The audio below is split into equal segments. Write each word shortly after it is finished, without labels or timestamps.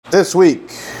This week,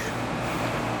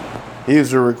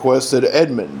 user requested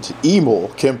Edmund Emil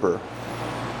Kemper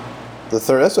the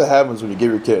third. That's what happens when you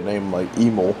give your kid a name like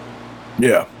Emil.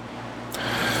 Yeah.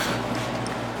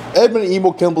 Edmund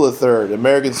Emil Kemper III,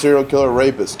 American serial killer,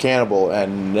 rapist, cannibal,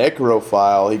 and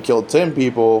necrophile. He killed 10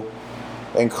 people,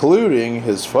 including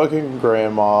his fucking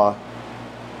grandma,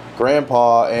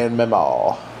 grandpa, and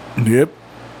mama. Yep.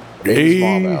 Ate his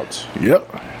mom out.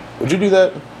 Yep. Would you do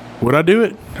that? Would I do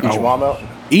it? Eat your mom out?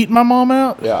 Eat my mom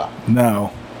out? Yeah. No.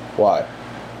 Why?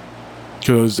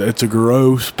 Because it's a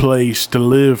gross place to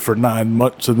live for 9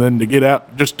 months and then to get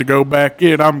out just to go back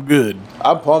in. I'm good.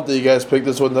 I'm pumped that you guys picked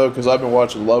this one, though, because I've been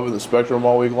watching Love in the Spectrum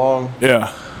all week long.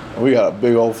 Yeah. And we got a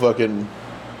big old fucking,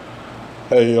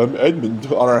 hey, I'm Edmund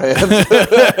on our hands.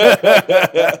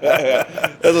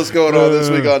 That's what's going on this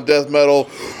week on Death Metal.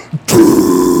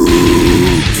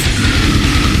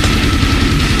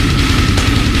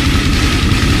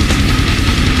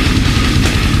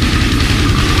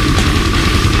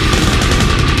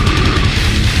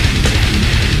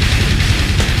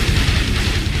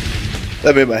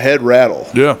 That made my head rattle.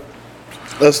 Yeah.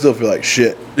 I still feel like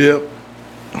shit. Yep.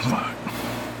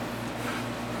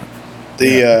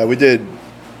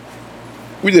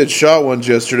 We did shot ones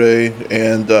yesterday,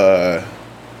 and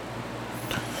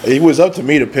it was up to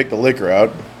me to pick the liquor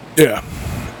out. Yeah.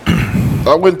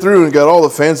 I went through and got all the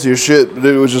fancier shit, but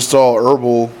it was just all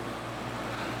herbal.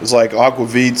 It was like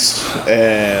aquavits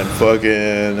and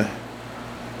fucking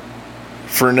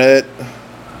Fernet.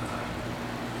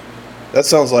 That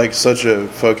sounds like such a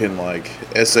fucking like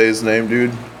essay's name,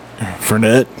 dude.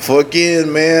 Fernet.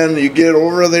 Fucking man, you get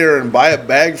over there and buy a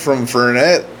bag from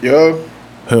Fernet, yo.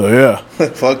 Hell yeah.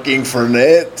 Fucking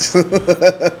Fernet.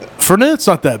 Fernet's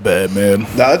not that bad, man.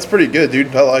 Nah, it's pretty good,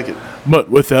 dude. I like it. But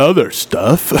with the other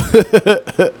stuff.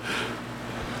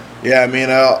 Yeah, I mean,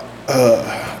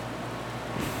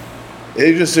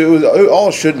 it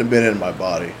all shouldn't have been in my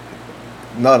body.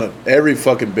 Every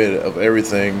fucking bit of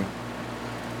everything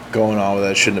going on with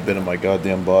that shouldn't have been in my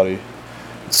goddamn body.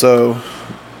 So,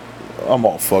 I'm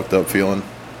all fucked up feeling.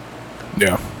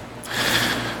 Yeah.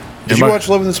 Did you watch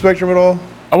Love in the Spectrum at all?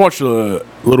 I watched a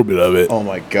little bit of it. Oh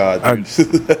my god,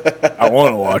 dude. I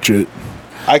want to watch it.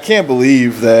 I can't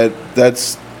believe that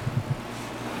that's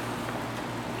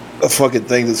a fucking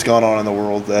thing that's gone on in the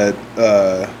world, that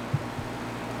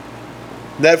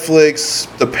Netflix,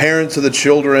 the parents of the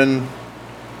children,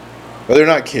 well, they're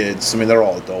not kids. I mean, they're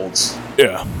all adults.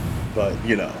 Yeah. But,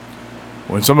 you know.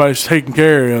 When somebody's taking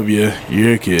care of you,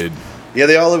 you're a kid. Yeah,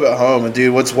 they all live at home. And,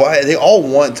 dude, why they all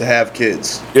want to have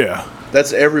kids. Yeah.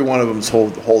 That's every one of them's whole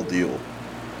deal.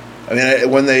 I mean,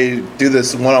 when they do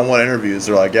this one-on-one interviews,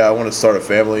 they're like, yeah, I want to start a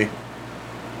family.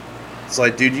 It's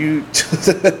like, dude, you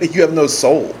you have no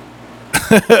soul.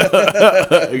 Like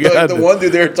the one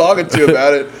dude they were talking to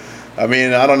about it, I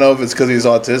mean, I don't know if it's because he's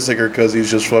autistic or because he's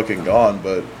just fucking gone,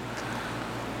 but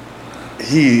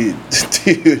he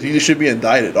should be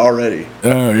indicted already.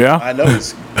 Oh, yeah?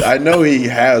 I know he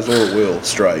has or will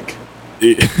strike.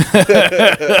 God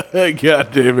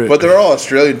damn it. But they're all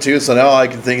Australian too, so now all I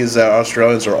can think is that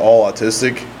Australians are all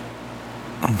autistic.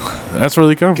 That's where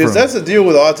they come from. Because that's the deal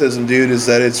with autism, dude, is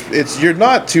that it's you're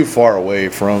not too far away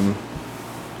from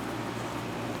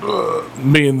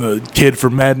being the kid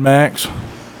from Mad Max.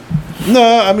 No,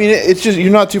 I mean it's just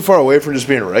you're not too far away from just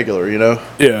being regular, you know?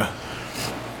 Yeah.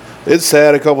 It's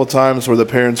sad a couple times where the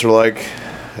parents are like,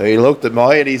 he looked at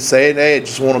me and he's saying, hey, I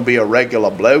just want to be a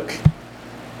regular bloke.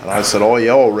 And I said, oh,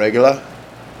 you're a regular.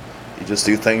 You just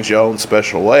do things your own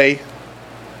special way.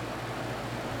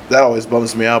 That always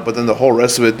bums me out, but then the whole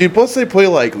rest of it, dude, plus they play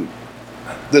like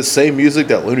the same music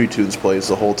that Looney Tunes plays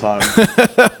the whole time.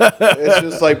 It's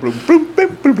just like boom, boom,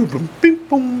 boom, boom, boom, boom, bing,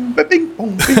 boom, bing,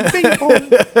 boom, bing, bing, boom.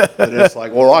 And it's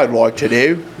like, what I'd like to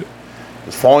do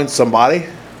is find somebody,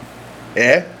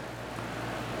 yeah,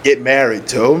 get married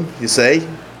to them, you see,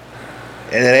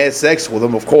 and then have sex with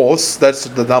them, of course. That's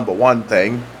the number one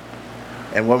thing.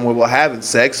 And when we were having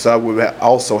sex, I would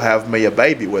also have me a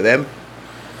baby with him.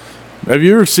 Have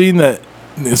you ever seen that?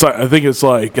 It's like, I think it's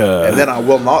like... and then I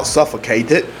will not suffocate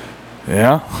it.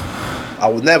 Yeah? I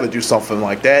would never do something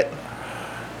like that.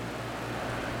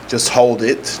 Just hold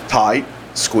it tight,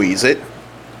 squeeze it,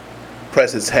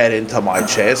 press its head into my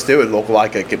chest. It would look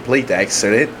like a complete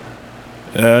accident.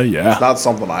 Yeah. It's not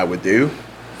something I would do.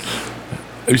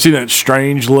 Have you seen that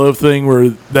Strange Love thing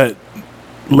where that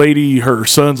lady, her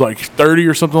son's like 30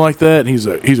 or something like that, and he's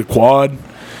a quad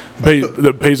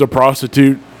that pays a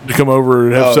prostitute to come over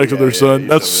and have sex with their son?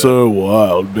 That's so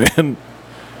wild, man.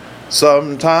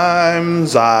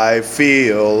 Sometimes I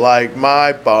feel like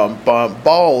my bump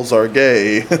balls are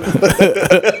gay.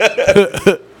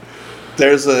 Dude,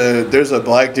 There's a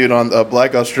black dude on a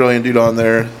black Australian dude on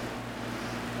there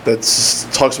that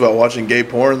talks about watching gay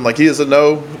porn. Like he doesn't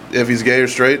know if he's gay or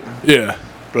straight. Yeah.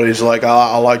 But he's like,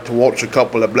 I like to watch a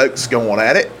couple of blokes going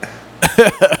at it.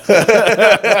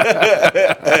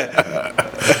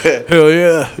 Hell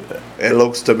yeah. It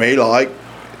looks to me like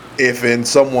if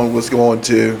someone was going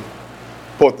to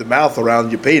put the mouth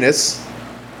around your penis,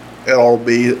 it'll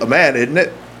be a man, isn't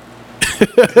it?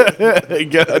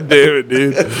 God damn it,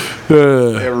 dude.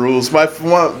 It rules.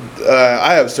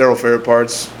 I have several favorite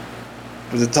parts,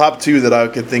 but the top two that I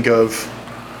could think of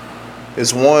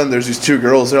is one. There's these two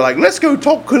girls. They're like, "Let's go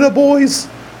talk to the boys,"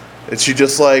 and she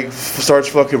just like starts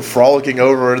fucking frolicking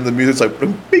over, and the music's like,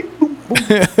 boom, beep, boom,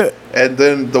 boom. And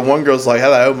then the one girl's like,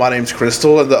 "Hello, my name's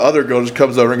Crystal," and the other girl just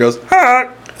comes over and goes, "Hi."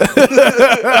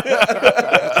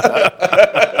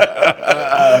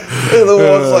 And the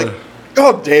one's like,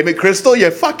 "God damn it, Crystal,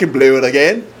 you fucking blew it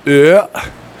again." Yeah.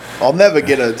 I'll never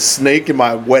get a snake in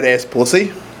my wet ass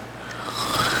pussy.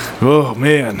 Oh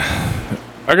man,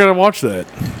 I gotta watch that.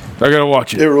 I gotta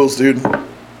watch It it. rules, dude.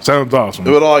 Sounds awesome.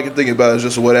 But all I can think about is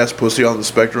just a wet ass pussy on the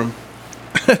spectrum.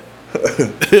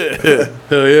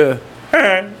 Hell yeah.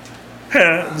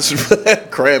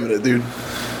 Just cramming it, dude.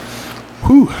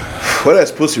 Whew. Wet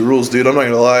ass pussy rules, dude. I'm not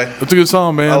gonna lie. That's a good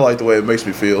song, man. I like the way it makes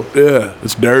me feel. Yeah,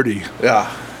 it's dirty.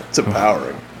 Yeah, it's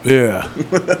empowering. Yeah.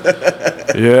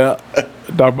 Yeah.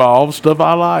 Talk about all the stuff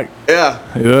I like. Yeah,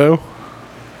 You know?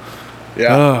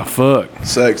 yeah. Oh, fuck.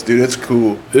 Sex, dude. It's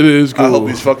cool. It is cool. I hope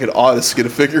these fucking artists get to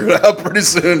figure it out pretty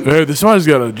soon. Hey, somebody's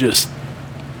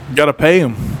gotta pay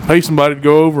him. Pay somebody to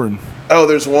go over and. Oh,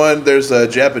 there's one. There's a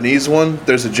Japanese one.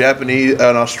 There's an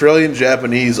Australian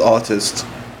Japanese autist.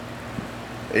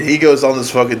 And he goes on this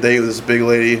fucking date with this big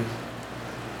lady.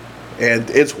 And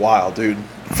it's wild, dude.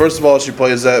 First of all, she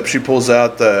pulls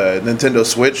out the Nintendo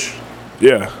Switch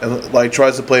Yeah. and like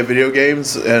tries to play video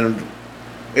games, and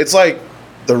it's like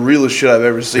the realest shit I've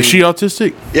ever seen. Is she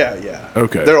autistic? Yeah, yeah.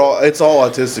 Okay. It's all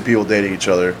autistic people dating each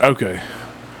other. Okay.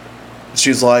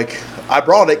 She's like, "I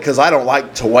brought it because I don't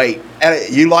like to wait." And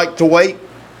you like to wait?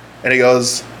 And he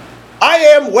goes, "I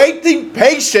am waiting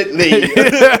patiently."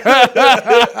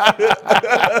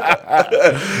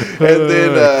 And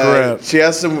then Crap. she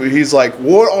asks him, he's like,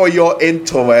 "What are your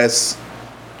interests?"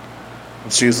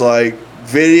 And she's like,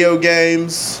 "Video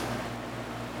games,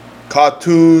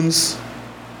 cartoons."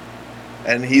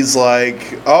 And he's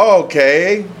like, "Oh,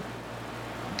 okay.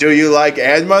 Do you like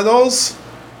animals?"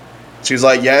 She's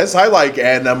like, "Yes, I like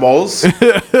animals."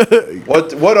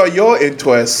 What are your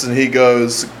interests? And he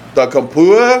goes, "The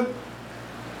computer,"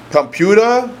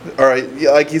 or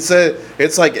like he said,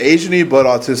 it's like Asian-y but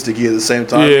autistic-y at the same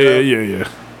time. Yeah, you know? yeah.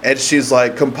 And she's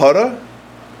like, "Computer?"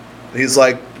 He's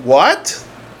like, "What?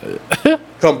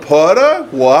 Computer?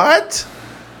 What?"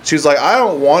 She's like, "I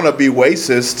don't want to be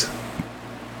racist,"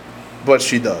 but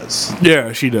she does.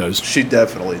 Yeah, she does. She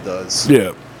definitely does.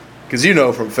 Yeah. Because you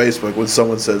know from Facebook when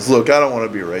someone says, "Look, I don't want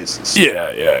to be racist."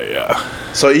 Yeah.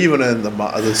 So even in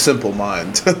the simple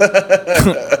mind,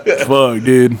 Fuck,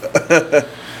 dude.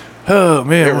 Oh,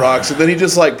 man. it rocks. And then he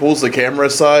just like pulls the camera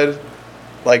aside,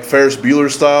 like Ferris Bueller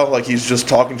style, like he's just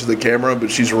talking to the camera,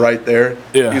 but she's right there.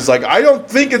 Yeah. He's like, "I don't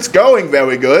think it's going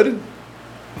very good."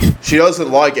 She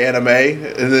doesn't like anime,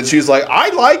 and then she's like, "I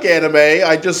like anime.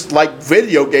 I just like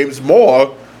video games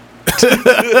more."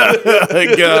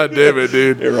 God damn it,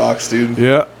 dude. It rocks, dude.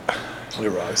 Yeah. It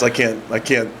rocks. I can't.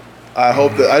 I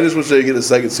hope that. I just wish they get a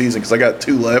second season because I got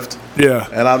 2 left, Yeah.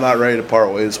 and I'm not ready to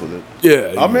part ways with it.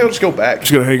 Yeah. I may just go back.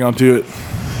 Just gonna hang on to it.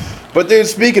 But dude,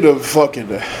 speaking of fucking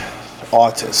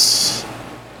autists,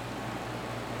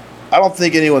 I don't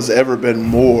think anyone's ever been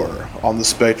more on the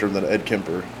spectrum than Ed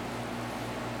Kemper.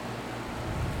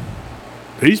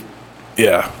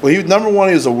 Yeah. Well, number one,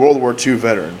 he was a World War II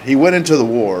veteran. He went into the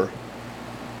war,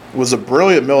 was a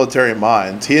brilliant military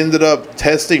mind. He ended up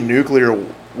testing nuclear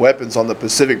weapons on the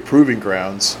Pacific Proving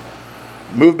Grounds,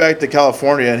 moved back to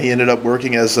California, and he ended up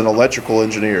working as an electrical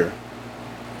engineer.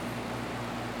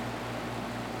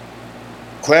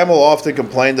 Clammel often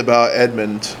complained about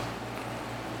Edmund,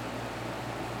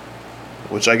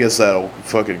 which I guess that'll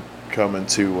fucking come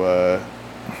into,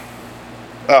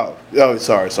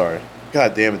 sorry.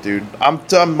 God damn it, dude.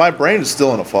 My brain is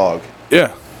still in a fog.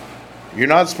 Yeah. You're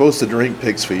not supposed to drink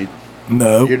pig's feet.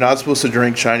 No. You're not supposed to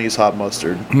drink Chinese hot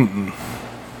mustard.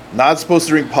 Not supposed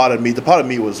to drink potted meat. The potted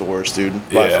meat was the worst, dude.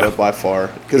 By far.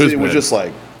 Because it was just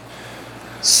like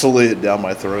slid down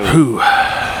my throat. Whew.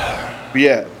 But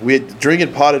yeah, we had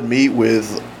drinking potted meat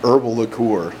with herbal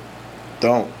liqueur.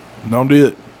 Don't do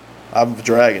it. I'm a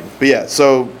dragon. But yeah,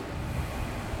 so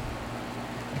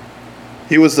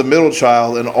he was the middle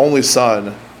child and only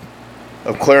son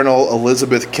of Colonel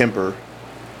Elizabeth Kemper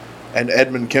and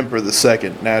Edmund Kemper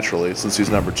II, naturally, since he's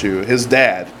number 2. His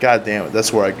dad, god damn it,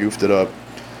 that's where I goofed it up.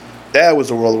 Dad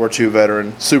was a World War II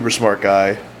veteran, super smart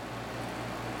guy.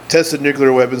 Tested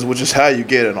nuclear weapons, which is how you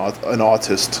get an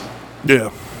autist.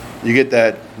 Yeah. You get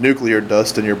that nuclear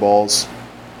dust in your balls,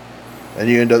 and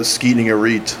you end up skeeting a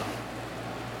reet.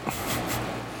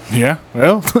 Yeah,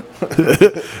 well,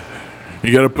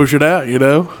 you got to push it out, you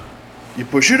know? You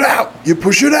push it out. You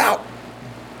push it out.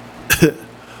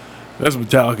 That's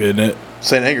Metallica, isn't it?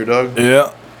 St. Anger, dog.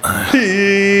 Yeah.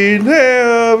 He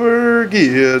never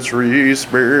gets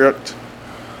respect.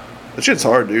 That shit's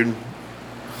hard, dude.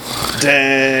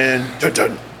 Dun, dun,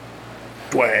 dun.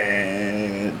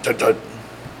 Dwan, dun, dun.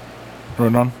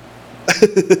 Run on.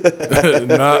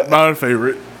 not a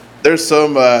favorite. There's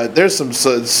some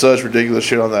such ridiculous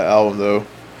shit on that album, though.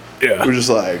 Yeah. We're just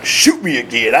like, shoot me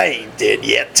again. I ain't dead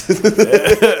yet.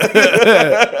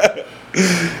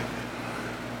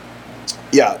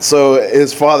 Yeah, so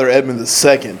his father, Edmund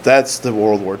II, that's the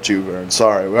World War II veteran.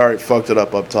 Sorry, we already fucked it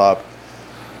up top.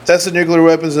 Tested nuclear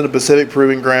weapons in the Pacific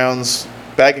Proving Grounds.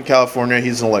 Back in California,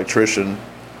 he's an electrician.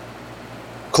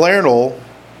 Clarnell,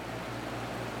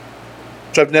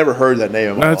 which I've never heard that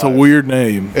name in my That's life. a weird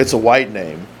name. It's a white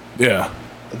name. Yeah.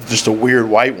 Just a weird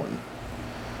white one.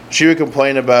 She would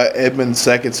complain about Edmund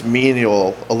II's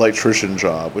menial electrician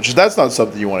job, which that's not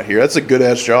something you want to hear. That's a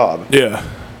good-ass job. Yeah.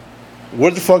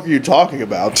 What the fuck are you talking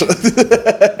about? That's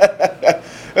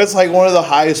like one of the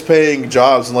highest paying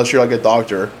jobs unless you're like a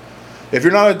doctor. If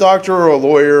you're not a doctor or a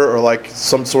lawyer or like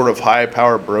some sort of high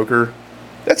power broker,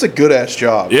 that's a good ass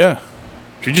job. Yeah.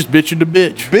 You're just bitching to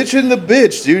bitch. Bitching the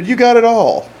bitch, dude. You got it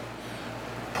all.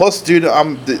 Plus, dude,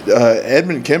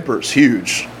 Edmund Kemper's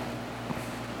huge.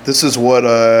 This is what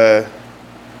a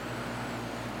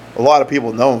lot of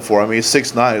people know him for. I mean, he's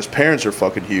 6'9". His parents are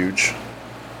fucking huge.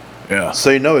 Yeah. So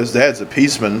you know his dad's a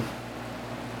peaceman.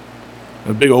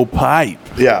 A big old pipe.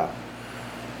 Yeah.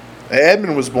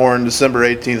 Edmund was born December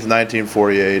 18th,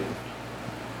 1948.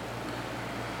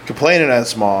 Complaining at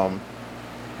his mom.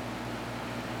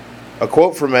 A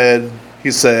quote from Ed, he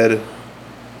said,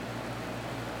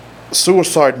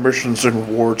 "Suicide missions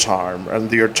in wartime and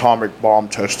the atomic bomb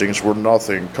testings were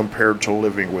nothing compared to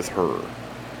living with her."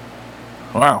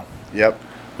 Wow. Yep.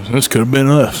 This could have been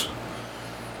us.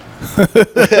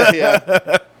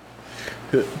 Yeah.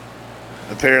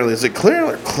 Apparently, is it Claire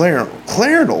or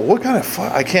Clarnell? What kind of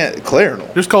I can't.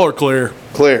 Clarnell. Just call her Claire.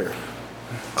 Claire.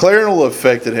 Clarnell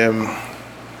affected him.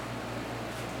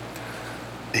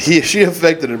 She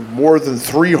affected him more than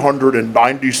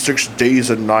 396 days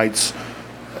and nights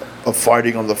of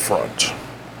fighting on the front.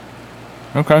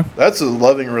 Okay. That's a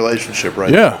loving relationship,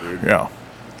 right? Yeah. There, dude. Yeah.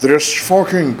 This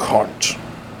fucking cunt.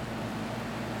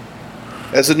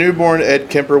 As a newborn, Ed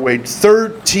Kemper weighed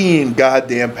 13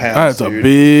 goddamn pounds. That's dude. a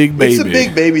big baby. It's a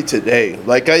big baby today.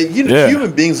 Like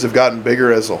human beings have gotten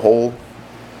bigger as a whole.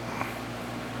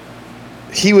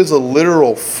 He was a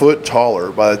literal foot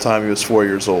taller by the time he was 4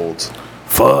 years old.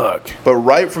 Fuck. But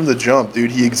right from the jump,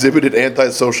 dude, he exhibited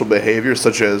antisocial behavior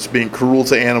such as being cruel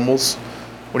to animals.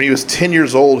 When he was 10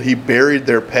 years old, he buried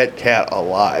their pet cat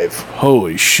alive.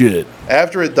 Holy shit.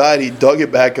 After it died, he dug it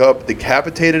back up,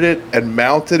 decapitated it, and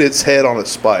mounted its head on a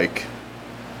spike.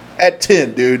 At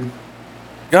 10, dude.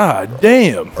 God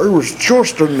damn. I was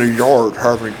just in the yard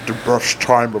having the best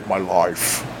time of my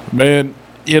life. Man,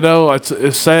 you know,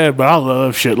 it's sad, but I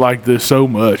love shit like this so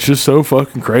much. It's so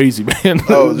fucking crazy, man.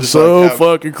 Oh, just so like how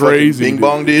fucking crazy. Bing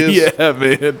bong is? Yeah,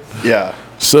 man. Yeah.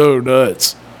 So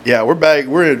nuts. Yeah, we're back.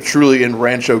 We're truly in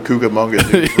Rancho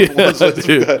Cucamonga, dude.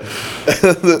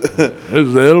 There's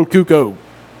little Cuco.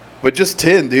 But just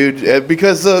 10, dude.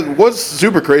 Because what's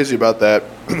super crazy about that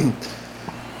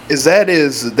is that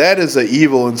is an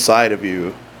evil inside of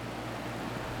you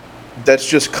that's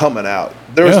just coming out.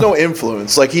 There was no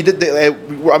influence. Like he did. I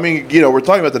mean, you know, we're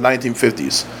talking about the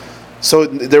 1950s, so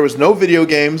there was no video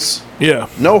games. Yeah.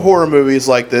 No horror movies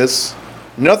like this.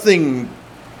 Nothing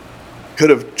could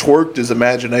have twerked his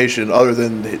imagination other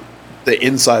than the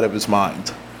inside of his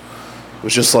mind. It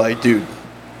was just like, dude,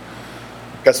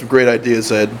 got some great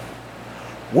ideas, Ed.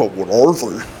 What are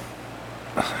they?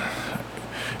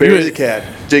 Bury the cat,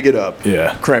 dig it up,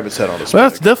 cramp its head on his Well,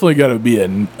 that's definitely got to be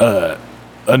a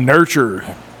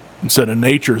nurture instead of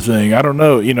nature thing. I don't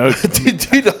know, you know. dude,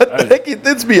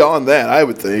 it's beyond that, I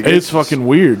would think. It's fucking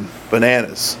weird.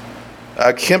 Bananas.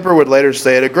 Kemper would later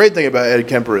say, the great thing about Ed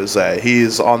Kemper is that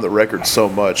he's on the record so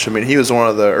much. I mean, he was one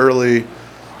of the early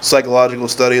psychological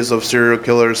studies of serial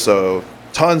killers, so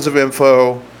tons of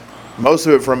info, most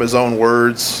of it from his own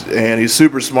words, and he's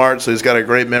super smart, so he's got a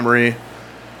great memory.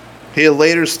 He would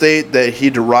later state that he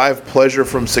derived pleasure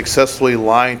from successfully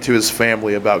lying to his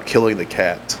family about killing the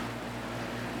cat.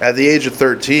 At the age of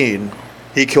 13,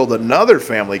 he killed another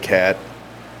family cat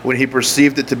when he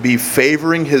perceived it to be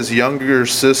favoring his younger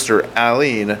sister,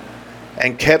 Aline,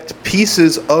 and kept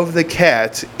pieces of the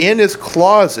cat in his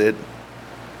closet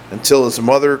until his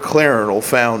mother, Clarendel,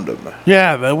 found him.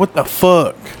 Yeah, man, what the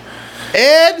fuck?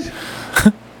 Ed!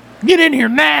 Get in here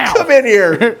now! Come in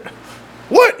here!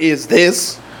 What is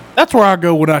this? That's where I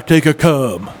go when I take a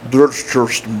cum. That's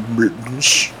just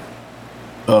mittens.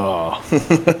 Oh.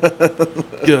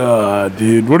 God,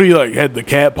 dude. What do you like? Had the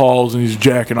cat paws and he's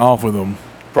jacking off with them?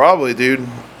 Probably, dude.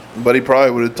 But he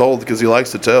probably would have told because he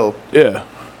likes to tell. Yeah.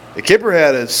 Kemper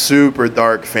had a super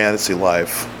dark fantasy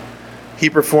life. He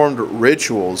performed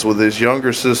rituals with his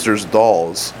younger sister's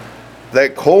dolls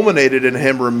that culminated in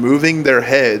him removing their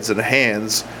heads and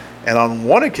hands. And on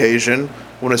one occasion,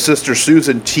 when his sister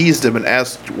Susan teased him and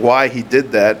asked why he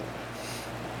did that,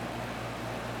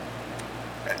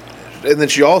 and then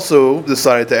she also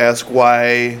decided to ask,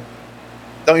 why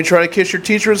don't you try to kiss your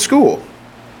teacher at school?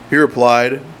 He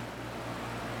replied,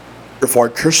 if I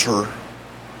kiss her,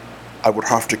 I would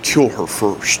have to kill her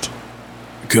first.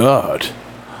 God.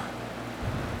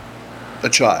 A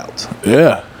child.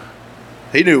 Yeah.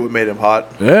 He knew what made him hot.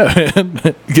 Yeah,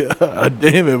 man. God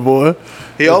damn it, boy.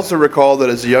 He also recalled that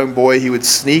as a young boy, he would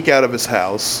sneak out of his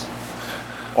house.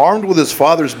 Armed with his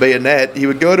father's bayonet, he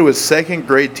would go to his second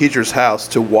grade teacher's house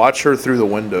to watch her through the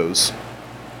windows.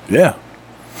 Yeah.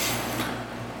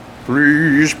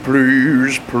 Please,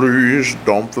 please, please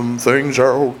dump them things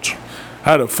out. I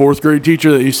had a fourth grade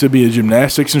teacher that used to be a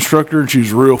gymnastics instructor, and she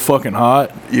was real fucking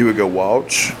hot. You would go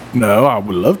watch? No, I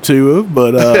would love to,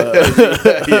 but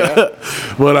Yeah.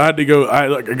 but I had to go.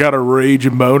 I got a rage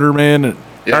and boner, man. And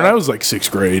Yeah. I was like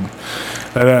sixth grade,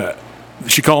 and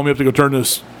she called me up to go turn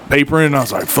this paper in. And I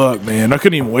was like, "Fuck, man!" I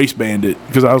couldn't even waistband it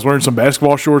because I was wearing some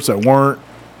basketball shorts that weren't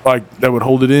like that would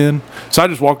hold it in. So I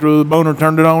just walked over to the boner and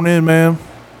turned it on in, man.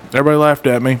 Everybody laughed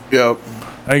at me. Yep.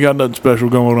 I ain't got nothing special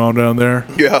going on down there.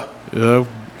 Yeah. Yeah.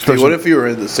 Hey, what if you were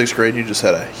in the sixth grade and you just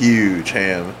had a huge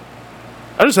ham?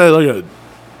 I just had like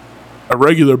a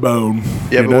regular bone.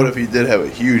 Yeah, but what if you did have a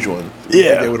huge one?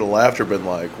 Yeah. They would have laughed or been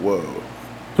like, whoa.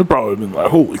 They'd probably been like,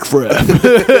 holy crap.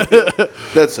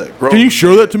 That's a grown Can you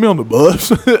show that to me on the bus?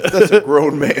 That's a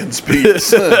grown man's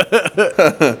piece.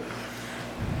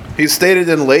 He stated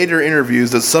in later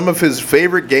interviews that some of his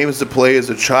favorite games to play as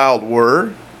a child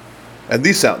were, and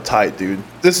these sound tight, dude.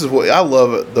 This is what I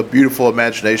love, the beautiful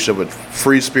imagination of a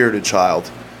free-spirited child.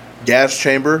 Gas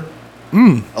chamber,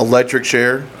 electric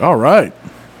chair, All right.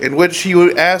 in which he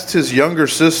would ask his younger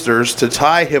sisters to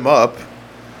tie him up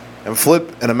and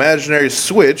flip an imaginary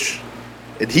switch,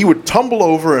 and he would tumble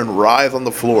over and writhe on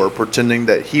the floor, pretending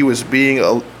that he was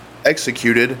being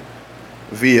executed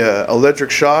via electric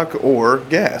shock or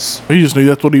gas. He just knew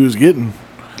that's what he was getting.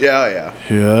 Yeah.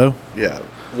 Yeah.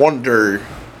 One day,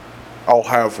 I'll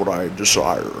have what I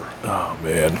desire. Oh,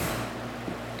 man.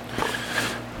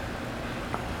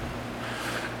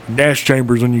 Gas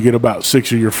chambers when you get about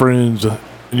 6 of your friends and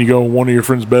you go in one of your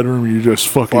friends' bedroom and you just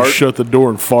fucking Fart? shut the door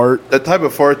and fart. That type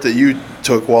of fart that you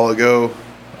took a while ago.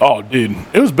 Oh, dude.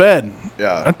 It was bad.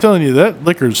 Yeah. I'm telling you, that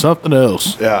liquor is something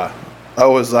else. Yeah.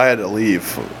 I had to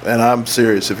leave, and I'm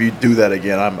serious. If you do that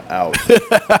again, I'm out.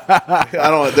 I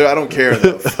don't care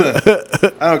enough.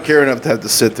 I don't care enough to have to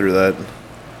sit through that.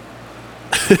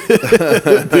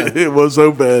 It was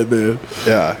so bad, man.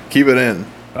 Yeah, keep it in.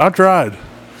 I tried.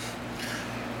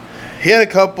 He had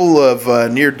a couple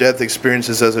of near-death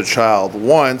experiences as a child.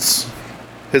 Once,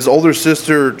 his older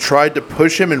sister tried to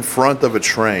push him in front of a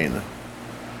train.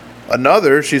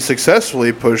 Another, she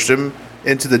successfully pushed him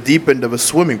into the deep end of a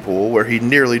swimming pool where he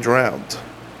nearly drowned.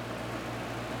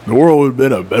 The world would have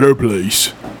been a better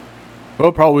place.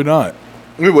 Well, probably not.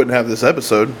 We wouldn't have this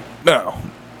episode. No.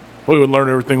 We would learn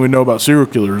everything we know about serial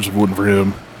killers if it wasn't for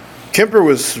him. Kemper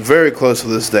was very close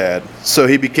with his dad, so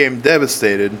he became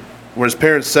devastated when his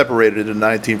parents separated in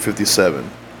 1957.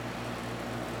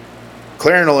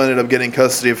 Clarendel ended up getting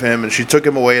custody of him, and she took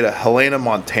him away to Helena,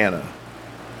 Montana.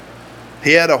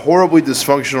 He had a horribly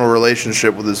dysfunctional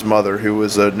relationship with his mother, who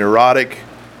was a neurotic,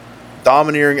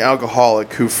 domineering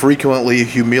alcoholic who frequently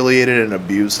humiliated and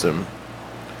abused him.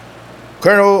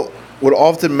 Clarendel would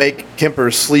often make Kemper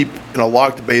sleep in a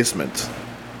locked basement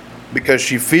because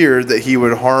she feared that he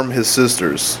would harm his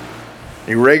sisters.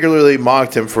 He regularly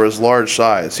mocked him for his large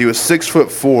size. He was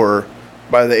 6'4"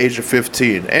 by the age of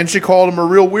 15, and she called him a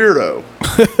real weirdo.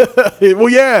 Well,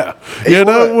 yeah. He You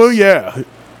know, was. well, yeah.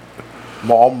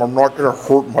 Mom, I'm not going to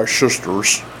hurt my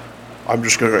sisters. I'm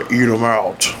just going to eat them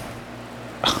out.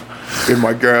 in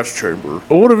my gas chamber.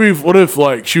 What if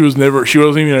like she wasn't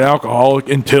even an alcoholic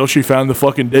until she found the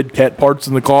fucking dead cat parts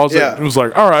in the closet? Yeah. It was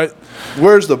like, all right.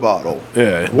 Where's the bottle?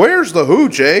 Yeah. Where's the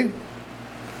hooch, eh?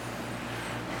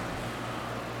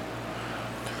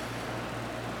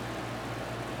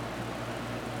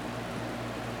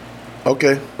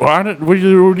 Okay. What do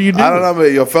you do? I don't know,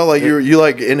 but I felt like you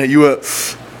like in it.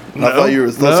 I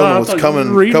thought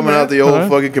someone was coming out the old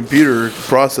fucking computer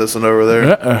processing over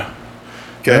there.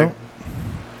 Okay. No.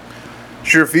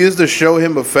 She refused to show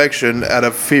him affection out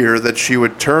of fear that she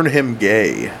would turn him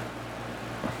gay,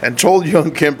 and told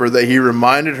young Kemper that he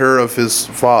reminded her of his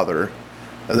father,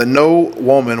 and that no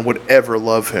woman would ever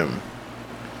love him.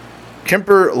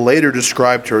 Kemper later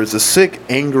described her as a sick,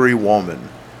 angry woman,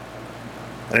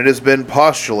 and it has been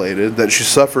postulated that she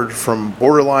suffered from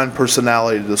borderline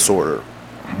personality disorder.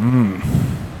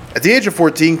 At the age of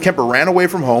 14, Kemper ran away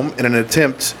from home in an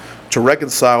attempt to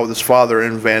reconcile with his father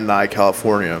in Van Nuys,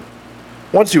 California.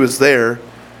 Once he was there,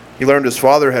 he learned his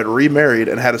father had remarried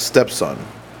and had a stepson.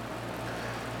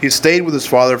 He stayed with his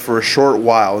father for a short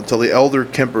while until the elder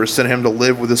Kemper sent him to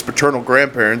live with his paternal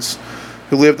grandparents,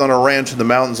 who lived on a ranch in the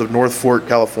mountains of North Fork,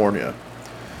 California.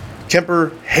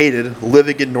 Kemper hated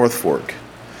living in North Fork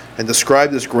and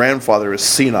described his grandfather as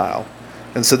senile,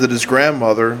 and said that his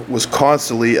grandmother was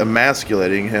constantly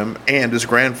emasculating him and his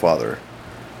grandfather,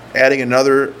 adding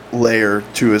another layer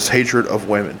to his hatred of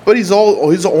women. But he's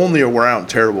only around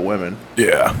terrible women.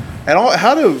 Yeah. And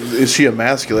is she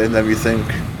emasculating them, you think?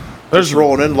 There's Just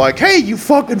rolling in like, hey, you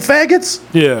fucking faggots!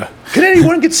 Yeah. Can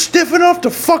anyone get stiff enough to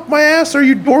fuck my ass, or are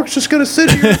you dorks just gonna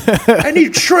sit here? I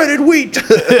need shredded wheat!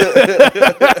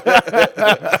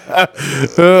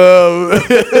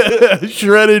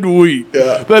 Shredded wheat.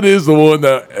 Yeah. That is the one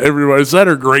that everybody said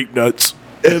are grape nuts.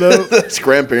 You know? That's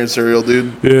grandparent cereal,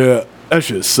 dude. Yeah. That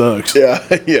shit sucks. Yeah,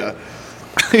 yeah.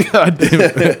 God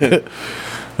damn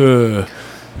it.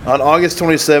 On August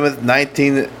 27th,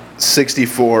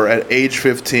 1964, at age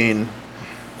 15,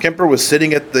 Kemper was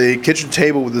sitting at the kitchen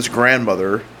table with his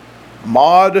grandmother,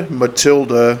 Maud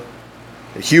Matilda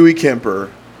Huey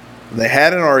Kemper. And they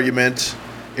had an argument.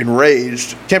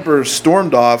 Enraged, Kemper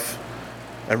stormed off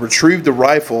and retrieved the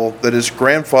rifle that his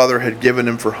grandfather had given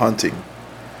him for hunting.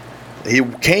 He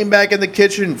came back in the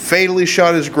kitchen and fatally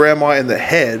shot his grandma in the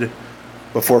head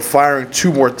before firing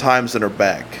 2 more times in her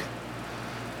back.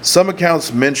 Some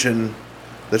accounts mention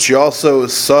that she also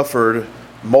suffered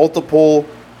multiple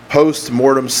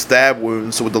post-mortem stab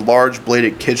wounds with a large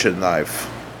bladed kitchen knife.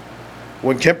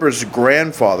 When Kemper's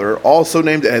grandfather, also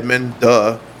named Edmund,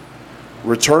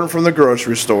 returned from the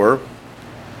grocery store,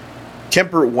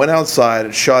 Kemper went outside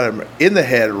and shot him in the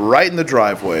head right in the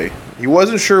driveway. He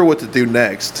wasn't sure what to do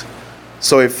next,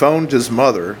 so he phoned his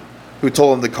mother, who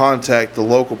told him to contact the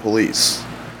local police.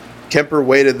 Kemper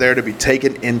waited there to be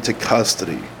taken into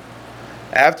custody.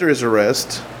 After his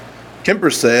arrest,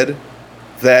 Kemper said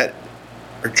that,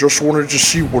 I just wanted to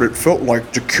see what it felt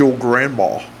like to kill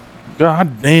Grandma.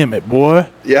 God damn it, boy.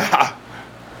 Yeah.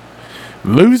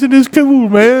 Losing is cool,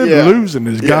 man. Yeah. Losing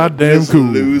is goddamn cool.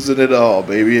 Losing it all,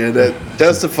 baby. And that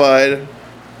testified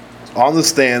on the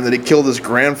stand that he killed his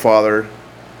grandfather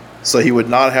so he would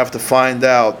not have to find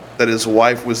out that his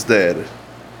wife was dead.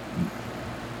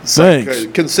 Thanks.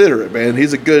 Consider it, man.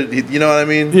 He's a good, you know what I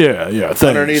mean? Yeah, thanks.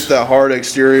 Underneath that hard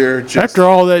exterior. After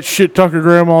all that shit Tucker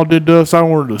Grandma did to us, I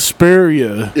wanted to spare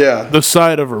you the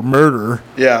sight of her murder.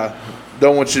 Yeah.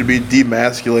 Don't want you to be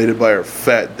demasculated by her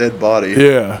fat, dead body.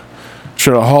 Yeah.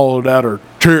 Should have hollowed out her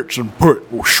tits and put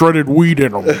shredded wheat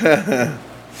in them.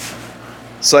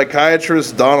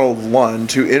 Psychiatrist Donald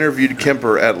Lund, who interviewed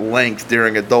Kemper at length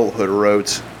during adulthood,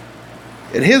 wrote,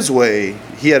 in his way,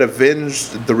 he had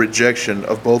avenged the rejection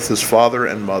of both his father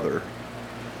and mother.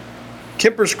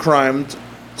 Kemper's crimes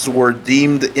were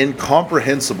deemed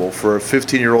incomprehensible for a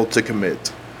 15-year-old to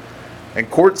commit, and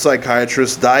court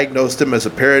psychiatrists diagnosed him as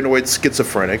a paranoid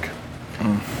schizophrenic,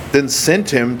 then sent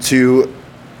him to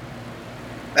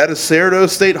Atascadero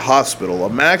State Hospital, a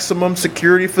maximum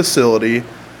security facility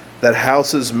that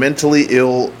houses mentally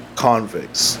ill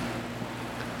convicts.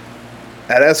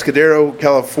 At Atascadero,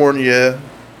 California,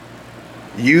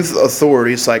 youth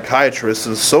authority psychiatrists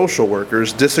and social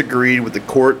workers disagreed with the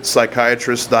court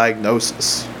psychiatrist's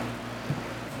diagnosis.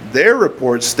 Their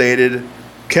report stated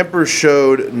Kemper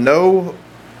showed no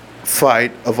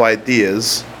fight of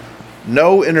ideas,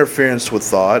 no interference with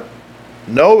thought,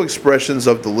 no expressions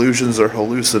of delusions or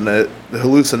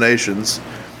hallucinations,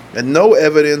 and no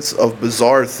evidence of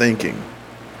bizarre thinking.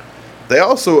 They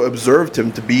also observed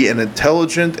him to be an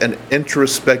intelligent and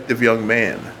introspective young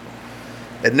man.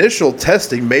 Initial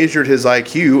testing measured his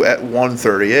IQ at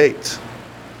 138.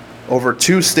 over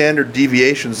 2 standard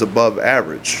deviations above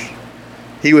average.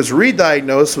 He was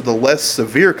re-diagnosed with a less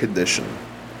severe condition,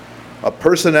 a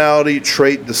personality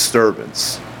trait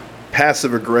disturbance,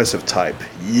 passive-aggressive type.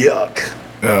 Yuck.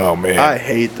 Oh, man. I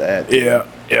hate that. Yeah.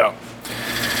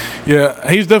 Yeah,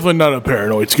 he's definitely not a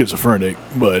paranoid schizophrenic,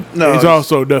 but No, he's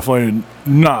also definitely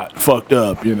not fucked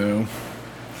up, you know.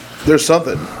 There's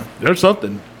something. There's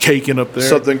something caking up there.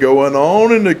 Something going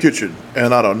on in the kitchen.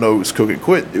 And I don't know who's cooking.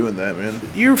 Quit doing that, man.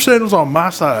 You said it was on my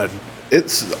side.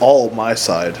 It's all my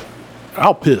side.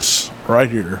 I'll piss right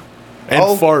here. And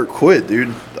I'll fart. quit,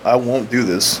 dude. I won't do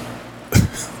this.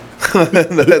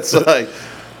 That's like,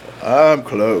 I'm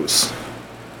close.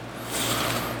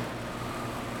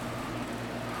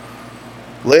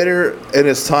 Later in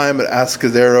his time at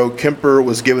Atascadero, Kemper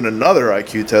was given another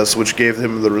IQ test, which gave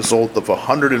him the result of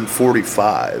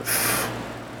 145.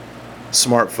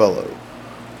 Smart fellow.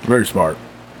 Very smart.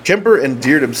 Kemper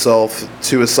endeared himself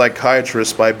to a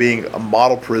psychiatrist by being a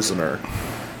model prisoner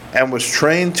and was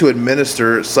trained to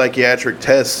administer psychiatric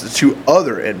tests to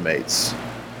other inmates.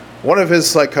 One of his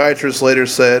psychiatrists later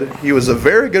said he was a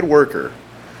very good worker,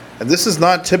 and this is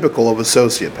not typical of a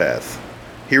sociopath.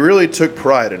 He really took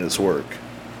pride in his work.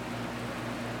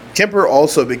 Kemper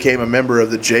also became a member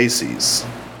of the Jaycees. Do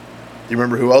you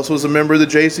remember who else was a member of the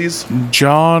Jaycees?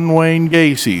 John Wayne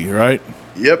Gacy, right?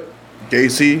 Yep.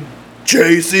 Gacy.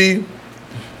 JC.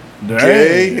 Dang.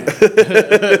 Gay.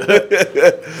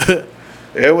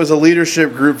 It was a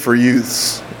leadership group for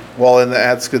youths while in the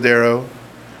Atascadero,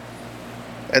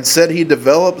 and said he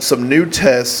developed some new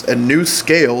tests and new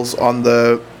scales on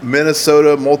the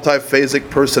Minnesota Multiphasic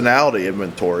Personality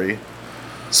Inventory,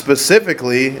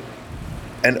 specifically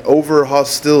an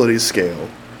over-hostility scale,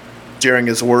 during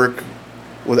his work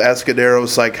with Atascadero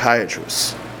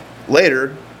psychiatrists.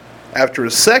 Later, after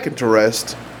his second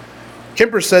arrest,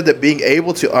 Kemper said that being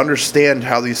able to understand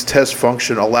how these tests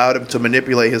function allowed him to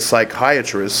manipulate his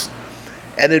psychiatrists,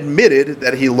 and admitted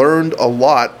that he learned a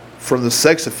lot from the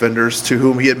sex offenders to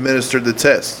whom he administered the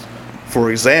test.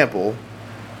 For example,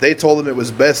 they told him it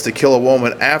was best to kill a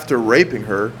woman after raping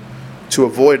her to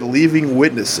avoid leaving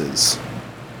witnesses.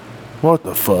 What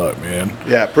the fuck, man?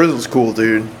 Yeah, prison's cool,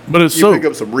 dude. But it's you pick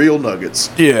up some real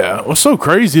nuggets. Yeah. What's so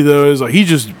crazy though is like he's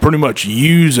just pretty much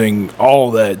using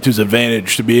all that to his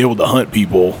advantage to be able to hunt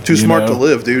people. Too smart to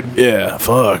live, dude. Yeah.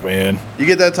 Fuck, man. You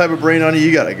get that type of brain on you,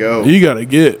 you gotta go. You gotta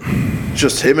get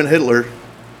Just him and Hitler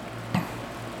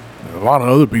a lot of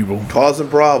other people causing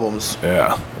problems.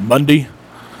 Yeah. Bundy.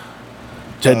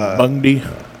 Ted Bundy.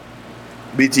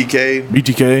 BTK.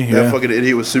 BTK. Yeah. That fucking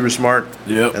idiot was super smart.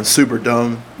 Yep. And super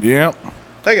dumb. Yep.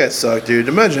 That guy sucked, dude.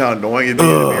 Imagine how annoying it'd be to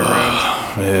be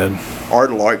around. Man.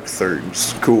 Art like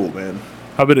things. Cool, man.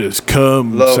 I bet his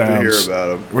cum Love sounds to hear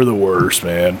about him. We're the worst,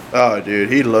 man. Oh, dude.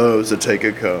 He loves to take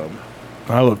a cum.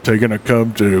 I love taking a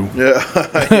cum too. Yeah.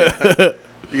 Yeah.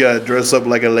 You gotta dress up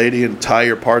like a lady and tie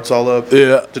your parts all up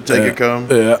to take a cum.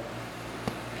 Yeah.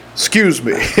 Excuse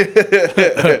me.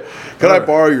 Can I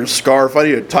borrow your scarf? I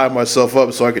need to tie myself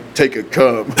up so I can take a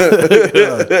cum.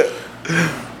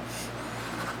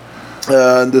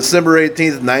 On December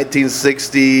 18th,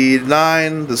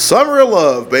 1969, the summer of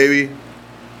love, baby.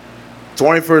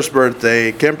 21st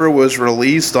birthday, Kemper was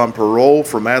released on parole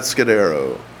from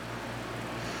Atascadero.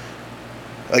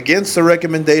 Against the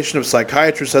recommendation of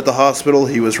psychiatrists at the hospital,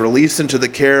 he was released into the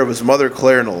care of his mother,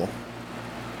 Clarnell,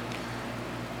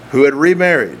 who had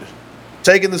remarried,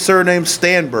 taken the surname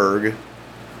Stanberg,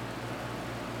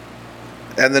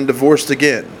 and then divorced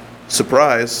again.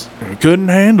 Surprise. I couldn't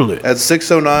handle it. At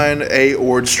 609 A.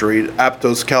 Ord Street,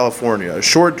 Aptos, California, a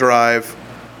short drive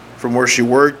from where she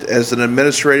worked as an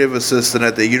administrative assistant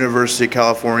at the University of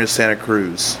California, Santa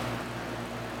Cruz.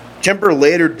 Kemper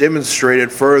later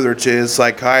demonstrated further to his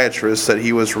psychiatrist that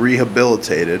he was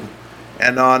rehabilitated,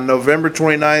 and on November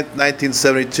 29,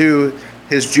 1972,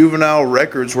 his juvenile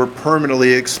records were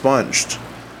permanently expunged.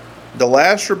 The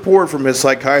last report from his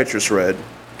psychiatrist read,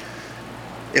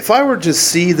 "If I were to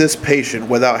see this patient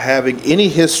without having any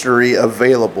history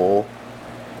available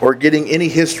or getting any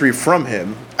history from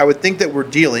him, I would think that we're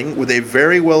dealing with a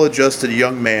very well-adjusted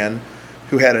young man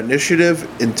who had initiative,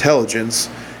 intelligence,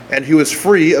 and who is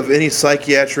free of any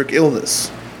psychiatric illness.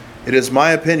 It is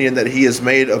my opinion that he has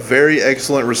made a very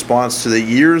excellent response to the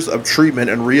years of treatment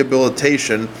and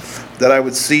rehabilitation, that I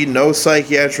would see no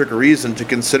psychiatric reason to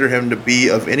consider him to be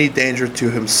of any danger to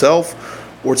himself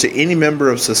or to any member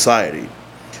of society.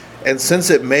 And since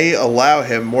it may allow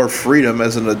him more freedom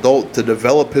as an adult to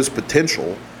develop his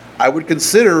potential, I would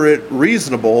consider it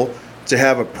reasonable to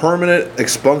have a permanent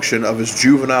expunction of his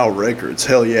juvenile records."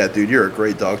 Hell yeah, dude, you're a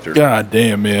great doctor. God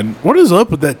damn, man. What is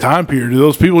up with that time period? Do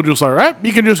those people just like, right,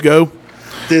 you can just go?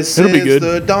 This It'll be is good.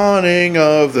 the dawning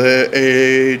of the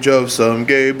age of some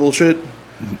gay bullshit.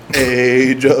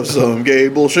 Age of some gay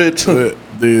bullshit.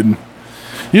 Dude,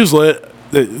 you just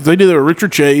they did it with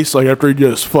Richard Chase, like after he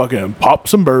just fucking popped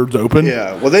some birds open.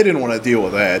 Yeah, well, they didn't want to deal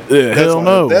with that. Yeah, hell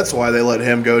no. That's why they let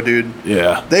him go, dude.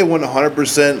 Yeah. They wouldn't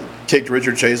 100% kicked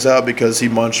Richard Chase out because he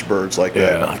munched birds like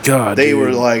that. Yeah, God, They dude.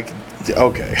 were like,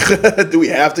 okay, do we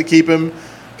have to keep him?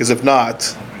 Because if not,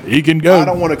 He can go. I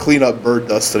don't want to clean up bird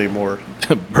dust anymore.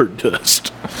 Bird dust.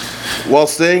 While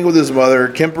staying with his mother,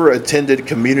 Kemper attended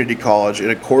community college in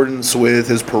accordance with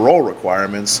his parole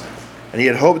requirements, and he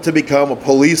had hoped to become a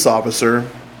police officer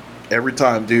every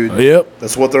time, dude. Yep.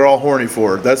 That's what they're all horny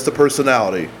for. That's the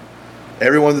personality.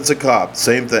 Everyone that's a cop,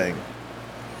 same thing.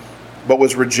 But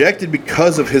was rejected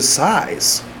because of his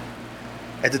size.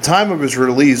 At the time of his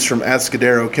release from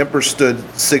Atascadero, Kemper stood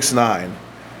 6'9",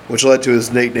 which led to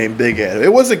his nickname Big Head.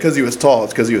 It wasn't because he was tall,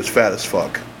 it's because he was fat as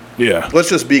fuck. Yeah. Let's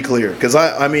just be clear, because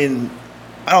I mean,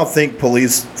 I don't think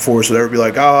police force would ever be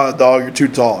like, "Ah, dog, you're too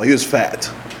tall." He was fat.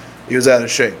 He was out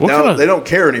of shape. What Now kinda- they don't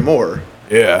care anymore.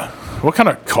 Yeah. What kind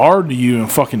of car do you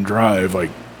fucking drive? Like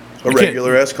A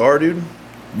regular ass car, dude.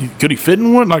 Could he fit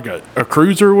in one, like a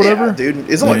cruiser or whatever? Yeah, dude.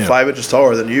 He's only Damn. 5 inches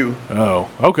taller than you, Oh,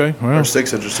 okay. Well, or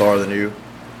 6 inches taller than you.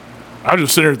 I was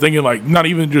just sitting there thinking, like, not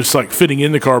even just like fitting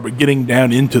in the car, but getting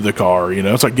down into the car. You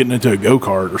know, it's like getting into a go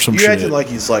kart or some You shit. acting like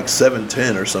he's like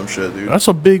 7'10" or some shit, dude. That's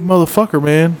a big motherfucker,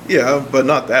 man. Yeah, but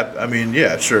not that. I mean,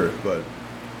 yeah, sure, but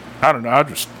I don't know. I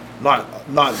just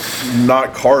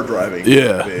not car driving.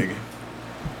 Yeah. Big.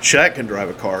 Shaq can drive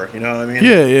a car. You know what I mean?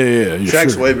 yeah.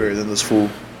 Shaq's Sure. way bigger than this fool.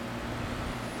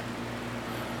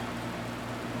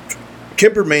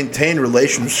 Kemper maintained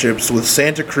relationships with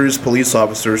Santa Cruz police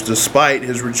officers despite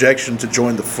his rejection to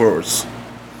join the force,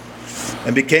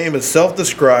 and became a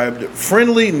self-described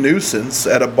friendly nuisance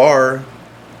at a bar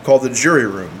called the Jury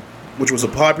Room, which was a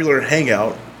popular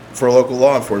hangout for local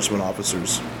law enforcement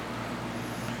officers.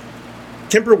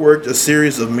 Kemper worked a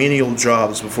series of menial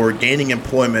jobs before gaining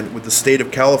employment with the State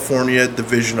of California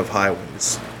Division of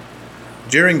Highways.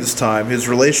 During this time, his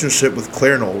relationship with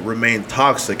Clarnell remained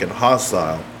toxic and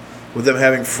hostile, with them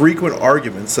having frequent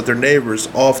arguments that their neighbors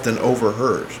often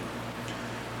overheard.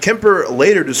 Kemper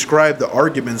later described the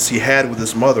arguments he had with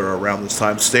his mother around this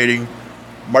time, stating,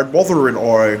 "My mother and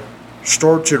I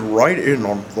started right in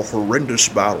on the horrendous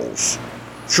battles.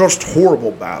 Just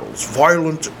horrible battles,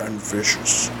 violent and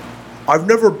vicious. I've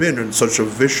never been in such a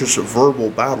vicious verbal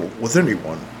battle with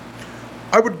anyone.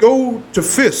 I would go to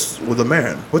fists with a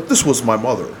man, but this was my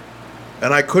mother,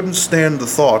 and I couldn't stand the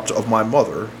thought of my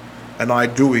mother and I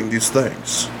doing these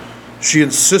things. She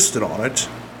insisted on it,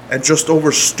 and just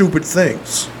over stupid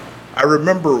things. I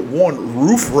remember one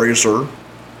roof raiser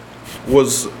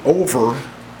was over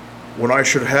when I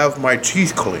should have my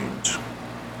teeth cleaned.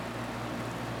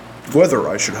 Whether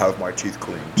I should have my teeth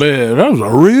cleaned." Man, that was a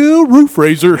real roof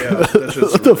raiser. Yeah, that's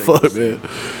just what the fuck, ridiculous. man?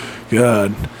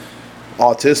 God.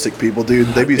 Autistic people, dude.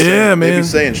 They be saying, Yeah, they be man.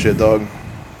 saying shit, dog.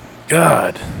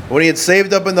 God. When he had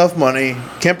saved up enough money,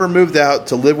 Kemper moved out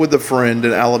to live with a friend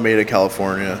in Alameda,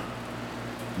 California.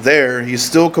 There, he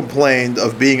still complained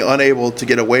of being unable to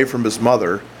get away from his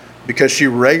mother because she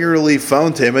regularly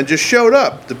phoned him and just showed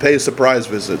up to pay surprise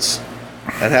visits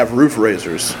and have roof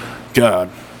raisers. God.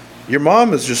 Your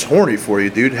mom is just horny for you,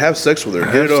 dude. Have sex with her.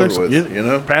 Get it over with, you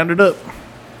know? Pound it up.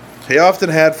 He often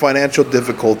had financial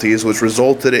difficulties, which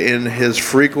resulted in his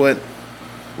frequent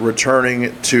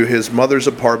returning to his mother's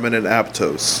apartment in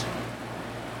Aptos.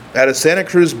 At a Santa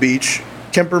Cruz beach,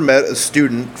 Kemper met a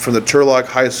student from the Turlock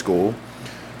High School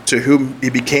to whom he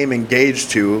became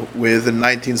engaged to with in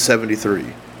 1973.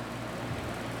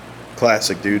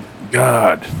 Classic, dude.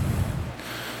 God.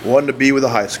 Wanted to be with a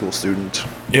high school student.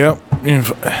 Yeah. And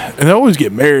they always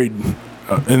get married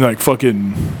and like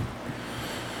fucking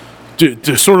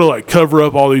to sort of like cover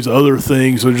up all these other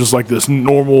things. They're just like this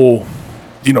normal,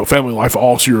 you know, family life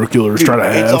all serial killers try to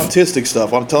It's have. autistic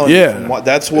stuff. I'm telling Yeah. you.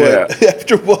 That's what. Yeah.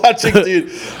 After watching,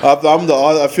 dude,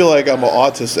 I feel like I'm an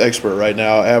autism expert right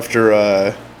now.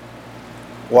 After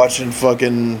watching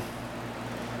fucking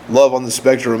Love on the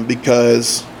Spectrum,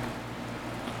 because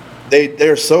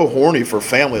they're so horny for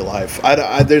family life.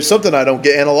 There's something I don't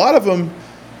get, and a lot of them.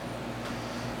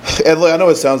 And I know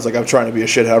it sounds like I'm trying to be a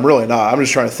shithead. I'm really not. I'm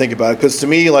just trying to think about it. Because to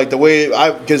me, like the way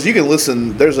because you can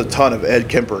listen, there's a ton of Ed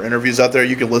Kemper interviews out there.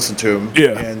 You can listen to him.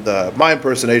 Yeah. And my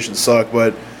impersonations suck,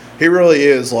 but he really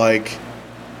is like,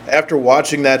 after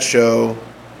watching that show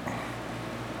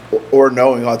or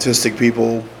knowing autistic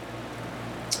people,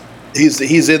 he's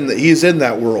in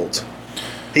that world.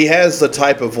 He has the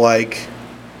type of like,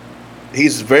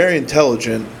 he's very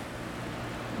intelligent,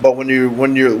 but when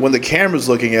the camera's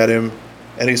looking at him,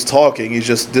 and he's talking, he's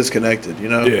just disconnected. You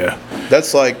know? Yeah.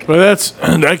 That's like. But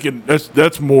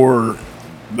that's more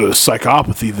the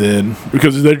psychopathy then,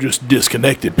 because they're just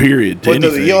disconnected. Period. To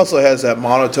anything. He also has that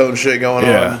monotone shit going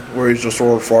Yeah. on where he's just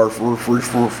sort of far.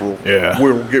 Yeah.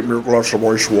 We'll get me a glass of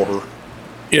ice water.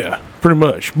 Yeah, pretty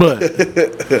much. But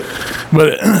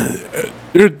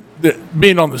they're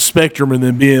being on the spectrum and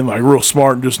then being like real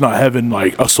smart and just not having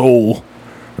like a soul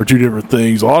are two different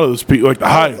things. A lot of those people, like the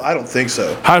I don't think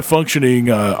so. high functioning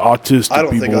autistic people. I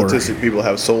don't think autistic people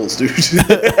have souls, dude.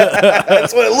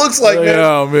 That's what it looks like, man.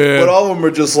 Yeah, man. But all of them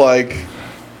are just like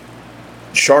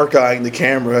shark eyeing the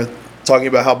camera, talking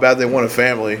about how bad they want a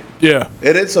family. Yeah.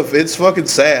 And it's fucking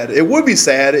sad. It would be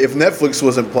sad if Netflix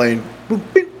wasn't playing boom,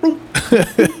 bing, boom, boom,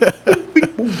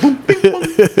 bing, boom, boom, bing, boom,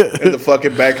 in the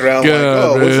fucking background. God, like,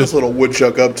 oh, man. what's this little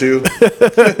woodchuck up to?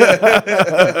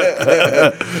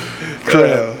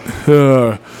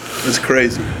 It's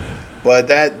crazy. But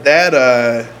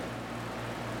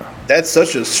that's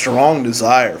such a strong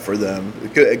desire for them,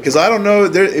 because I don't know,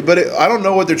 I don't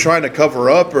know what they're trying to cover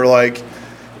up, or like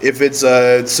if it's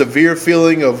a severe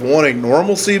feeling of wanting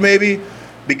normalcy, maybe,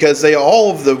 because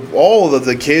all of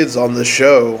the kids on the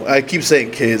show, I keep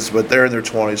saying kids, but they're in their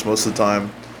 20s most of the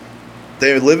time.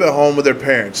 They live at home with their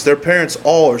parents. Their parents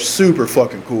all are super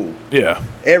fucking cool. Yeah.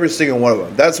 Every single one of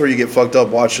them. That's where you get fucked up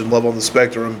watching Love on the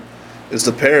Spectrum, is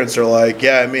the parents are like,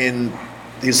 yeah, I mean,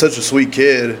 he's such a sweet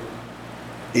kid.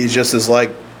 He's just is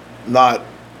like not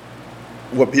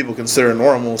what people consider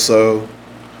normal. So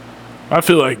I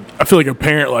feel like a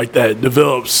parent like that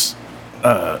develops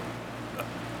a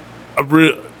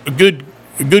good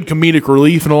comedic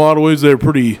relief in a lot of ways. They're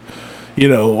pretty, a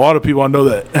lot of people I know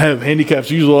that have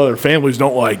handicaps, usually a lot of their families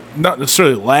don't not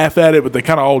necessarily laugh at it, but they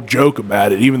kind of all joke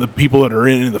about it. Even the people that are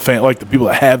in the family, like the people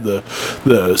that have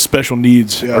the special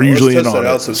needs, are usually in on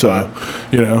it. So,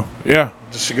 yeah.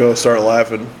 Just to go start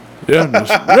laughing. Yeah.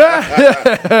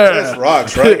 That's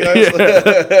rocks, right, guys?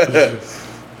 Yeah.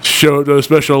 Show up to the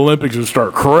Special Olympics and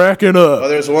start cracking up. Well,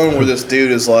 there's one where this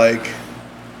dude is like,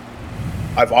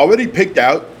 I've already picked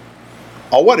out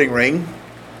a wedding ring.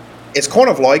 It's kind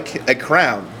of like a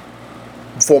crown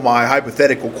for my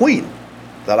hypothetical queen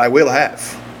that I will have.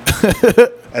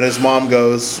 And his mom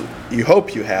goes, you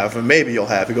hope you have, and maybe you'll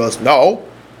have. He goes, no,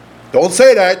 don't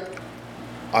say that.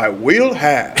 I will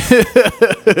have.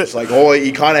 It's like, oh,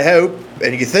 you kind of hope,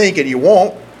 and you think, and you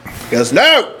won't. He goes,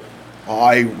 no,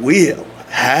 I will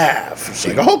have. It's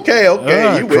like, okay,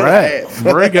 you will have.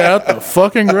 Break out the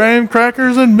fucking graham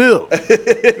crackers and milk.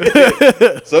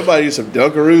 Somebody use some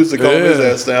Dunkaroos to calm his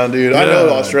ass down, dude. I know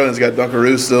the Australians got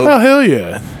Dunkaroos still. Oh, hell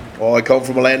yeah. Oh, I come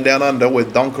from a land down under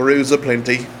with Dunkaroos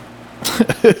aplenty.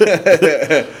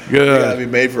 Good. You gotta be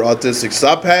made for autistic.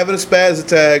 Stop having a spaz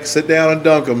attack. Sit down and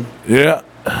dunk them. Yeah.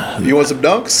 You want some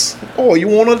dunks? Oh, you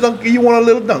want a dunk? You want a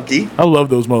little donkey? I love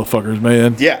those motherfuckers,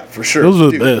 man. Yeah, for sure. Those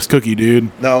are the best cookie, dude.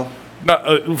 No. Not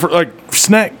for like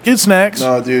kid snacks.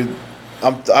 No, dude.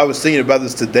 I was thinking about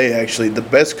this today, actually. The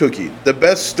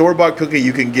best store-bought cookie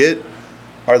you can get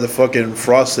are the fucking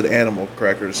frosted animal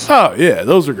crackers. Oh, yeah.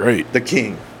 Those are great. The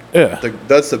king. Yeah.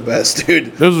 That's the best,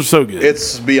 dude. Those are so good.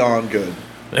 It's beyond good.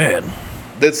 Man.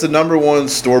 That's the number one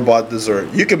store-bought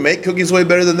dessert. You can make cookies way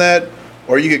better than that,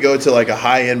 or you could go to like a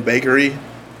high-end bakery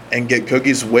and get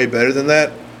cookies way better than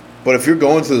that. But if you're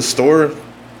going to the store,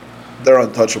 they're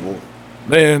untouchable.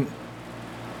 Man,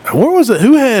 where was it?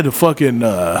 Who had a fucking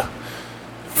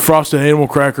frosted animal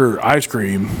cracker ice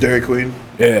cream? Dairy Queen.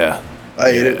 Yeah. I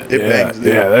ate it. It bangs,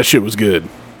 dude. Yeah, that shit was good.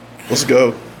 Let's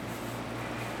go.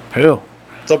 Hell.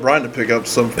 Tell Brian to pick up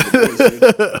some for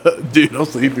the boys, dude. Dude, I'll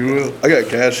see if you will. I got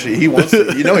cash. He wants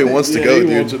to. He wants to go, he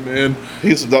dude. Wants it, man.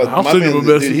 He's I'll my send him man, a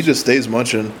message. dude, he just stays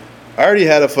munching. I already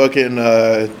had a fucking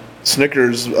a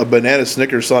banana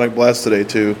Snickers Sonic Blast today,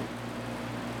 too.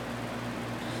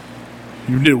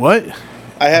 You did what?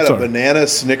 I had a banana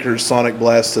Snickers Sonic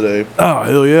Blast today. Oh,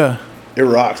 hell yeah. It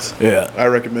rocked. Yeah. I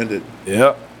recommend it.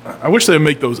 Yeah. I wish they'd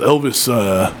make those Elvis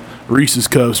Reese's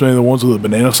cups, man, the ones with the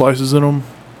banana slices in them.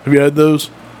 Have you had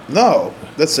those? No.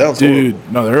 That sounds Dude,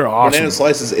 horrible. no, they're awesome. Banana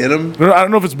slices in them? I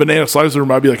don't know if it's banana slices or it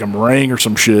might be like a meringue or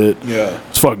some shit. Yeah.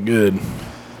 It's fucking good.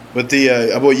 But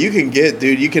the what you can get,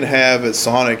 dude, you can have at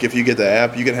Sonic, if you get the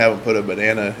app, you can have them put a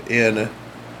banana in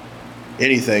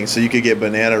anything. So you could get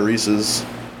banana Reese's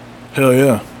Hell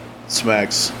yeah.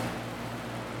 Smacks.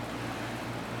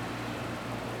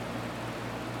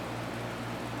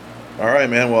 All right,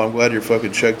 man. Well, I'm glad you're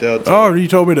fucking checked out. Oh, you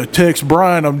told me to text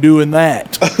Brian. I'm doing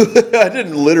that. I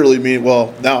didn't literally mean.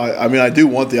 Well, now I mean I do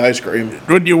want the ice cream.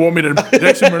 Wouldn't you want me to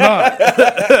text him or not?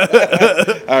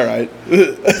 All right.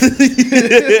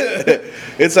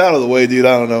 It's out of the way, dude.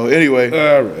 I don't know. Anyway.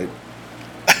 All right.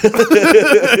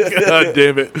 God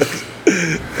damn it.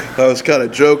 I was kind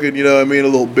of joking, you know what I mean? A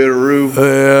little bitteroo.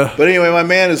 Yeah. But anyway, my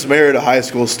man is married a high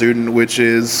school student, which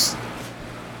is...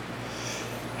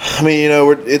 I mean, you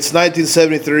know, it's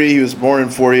 1973. He was born in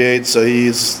 48, so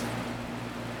he's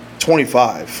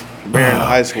 25. Marrying a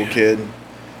high school kid.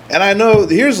 And I know,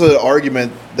 here's an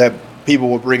argument that people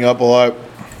will bring up a lot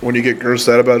when you get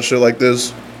grossed out about shit like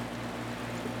this.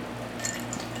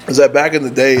 Is that back in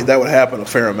the day, that would happen a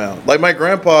fair amount. Like, my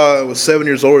grandpa was 7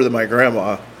 years older than my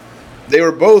grandma. They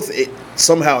were both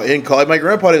somehow in college. My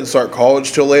grandpa didn't start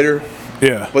college till later.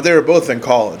 Yeah. But they were both in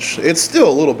college. It's still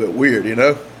a little bit weird, you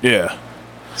know? Yeah.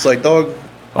 It's like, dog.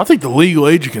 I think the legal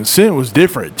age of consent was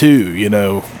different, too, you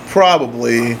know?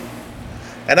 Probably.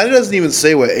 And that doesn't even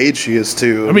say what age she is,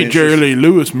 too. I mean Jerry Lee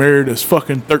Lewis married his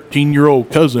fucking 13-year-old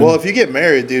cousin. Well, if you get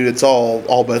married, dude, it's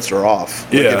all bets are off.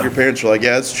 Like, Yeah. if your parents are like,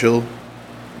 yeah, it's chill,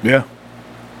 Yeah.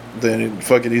 then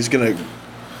fucking he's going to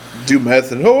do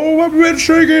meth and, oh, I've been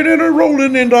shaking and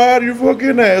rolling and out your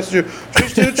fucking ass. You're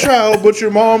just a child, but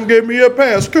your mom gave me a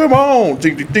pass. Come on.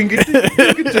 Tinky, tinky, tinky,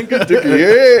 tinky, tinky, tinky.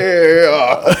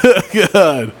 Yeah.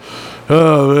 God.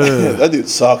 Oh, man. That dude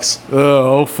sucks.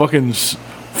 Oh, fucking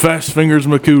Fast Fingers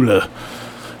Makuta.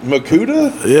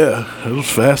 Makuta? Yeah, it was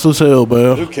fast as hell,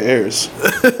 man. Who cares?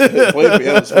 Playing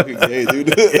piano's fucking gay, dude.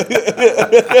 Do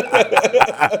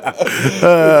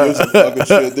some fucking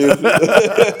shit, dude.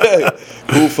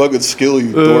 Cool fucking skill,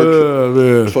 you dork.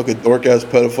 Man. Fucking dork-ass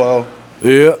pedophile.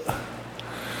 Yeah.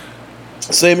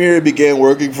 Same year, he began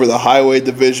working for the highway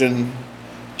division.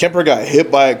 Kemper got hit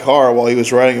by a car while he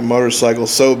was riding a motorcycle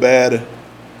so bad.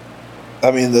 I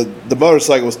mean, the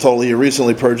motorcycle was total. He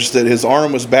recently purchased it. His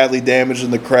arm was badly damaged in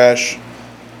the crash.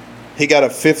 He got a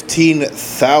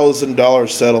 $15,000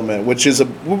 settlement, which is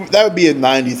that would be a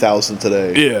 $90,000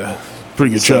 today. Yeah,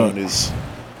 pretty good chunk. And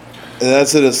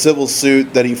that's in a civil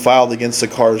suit that he filed against the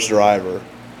car's driver.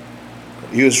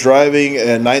 He was driving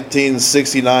a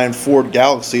 1969 Ford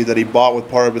Galaxy that he bought with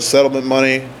part of his settlement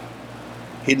money.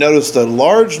 He noticed a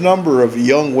large number of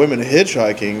young women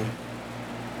hitchhiking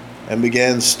and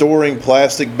began storing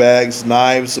plastic bags,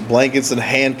 knives, blankets, and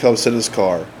handcuffs in his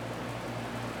car.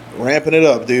 Ramping it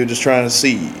up, dude, just trying to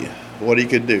see what he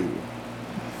could do.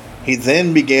 He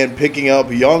then began picking up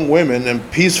young women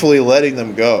and peacefully letting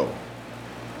them go.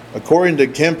 According to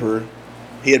Kemper,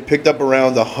 he had picked up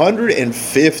around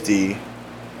 150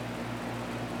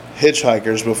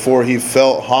 hitchhikers before he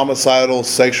felt homicidal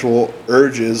sexual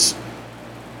urges,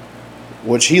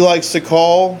 which he likes to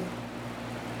call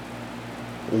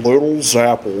little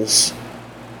zapples.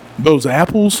 Those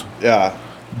apples? Yeah.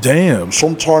 Damn.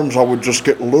 Sometimes I would just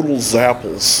get little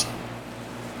zapples.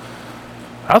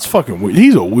 That's fucking weird.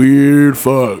 He's a weird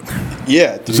fuck.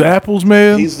 Yeah, dude. Zapples,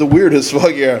 man? He's the weirdest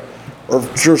fuck, yeah. Or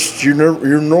just, you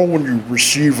know when you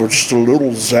receive just a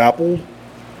little zapple?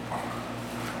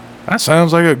 That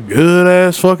sounds like a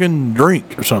good-ass fucking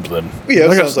drink or something. Yeah,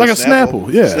 like a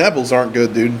Snapple. Yeah. Snapples aren't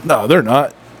good, dude. No, they're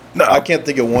not. No. I can't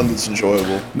think of one that's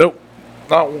enjoyable. Nope.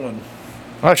 Not one.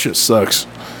 That shit sucks.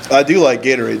 I do like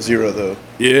Gatorade Zero, though.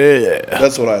 Yeah.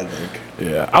 That's what I drink.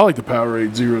 Yeah. I like the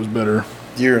Powerade Zeros better.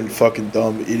 You're a fucking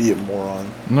dumb idiot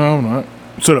moron. No, I'm not.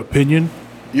 It's an opinion.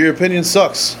 Your opinion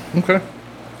sucks. Okay.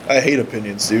 I hate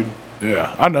opinions, dude.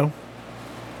 Yeah, I know.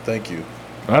 Thank you.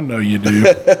 I know you do.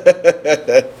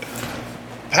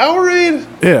 Powerade?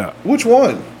 Yeah. Which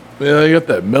one? Yeah, they got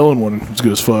that melon one. It's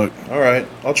good as fuck. All right,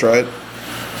 I'll try it.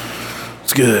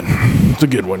 It's good. It's a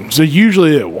good one. So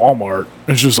usually at Walmart,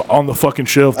 it's just on the fucking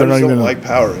shelf. They're I just not don't even like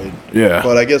Powerade. Yeah.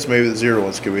 But I guess maybe the zero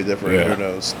ones could be different. Yeah. Who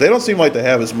knows? They don't seem like they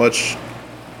have as much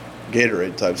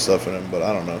Gatorade type stuff in them, but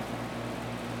I don't know.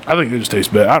 I think they just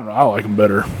taste better. I don't know. I like them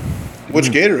better. Which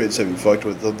Gatorades have you fucked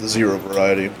with the zero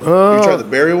variety? You tried the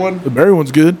berry one? The berry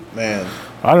one's good. Man,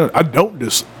 I don't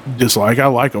dislike. I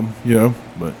like them, you know.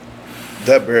 But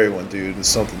that berry one, dude, is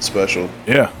something special.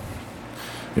 yeah.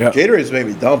 Gatorade's made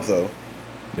me dump though.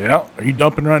 Yeah. Are you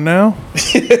dumping right now?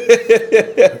 I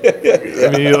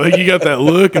mean, like you got that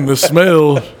look and the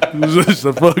smell. It's just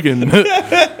a fucking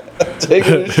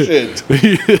taking a shit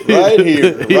right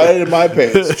here, right in my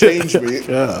pants. Change me.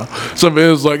 Yeah. Somebody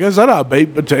was like, "Is that a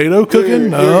baked potato cooking?" You're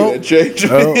No. gonna change me.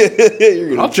 No. You're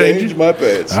gonna I'll change my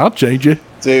pants. I'll change it.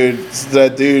 Dude,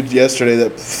 that dude yesterday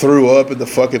that threw up in the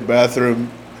fucking bathroom.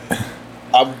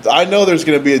 I know there's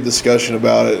gonna be a discussion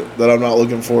about it that I'm not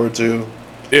looking forward to.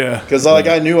 Yeah. Because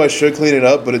I knew I should clean it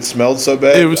up, but it smelled so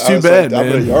bad. It was too bad, I'm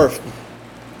man. gonna yarf.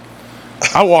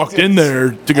 I walked in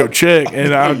there to go check,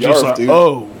 and I was just Yarf, like, dude.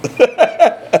 "Oh."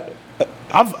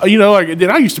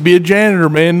 I used to be a janitor,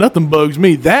 man. Nothing bugs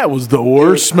me. That was the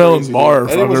worst smelling crazy, barf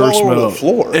and it I've was ever all over the smelled.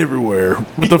 floor. Everywhere.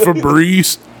 With the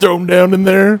Febreze thrown down in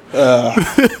there.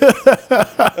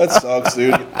 That sucks,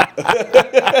 dude.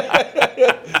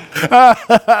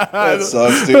 That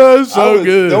sucks, dude. That's so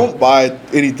good. Don't buy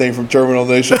anything from Terminal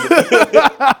Nation. If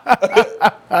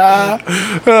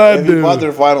you bought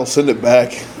their vinyl, send it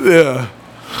back. Yeah.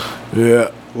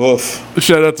 Yeah. Woof.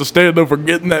 Shout out to Stan though for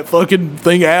getting that fucking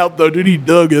thing out though, dude. He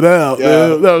dug it out. Yeah.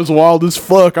 Man. That was wild as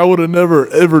fuck. I would have never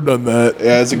ever done that.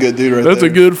 Yeah, that's a good dude right That's there.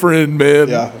 a good friend, man.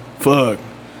 Yeah. Fuck.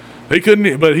 He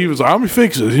couldn't, but he was like, I'm gonna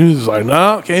fix it. He was like,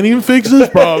 no, can't even fix this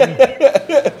problem.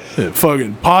 That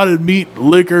fucking potted meat,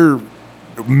 liquor,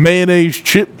 mayonnaise,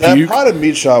 chip That puke. potted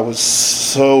meat shot was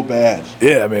so bad.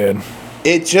 Yeah, man.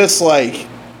 It just like,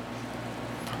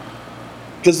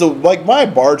 because my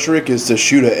bar trick is to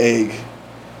shoot an egg.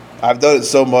 I've done it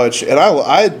so much, and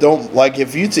I don't like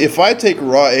if I take a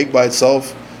raw egg by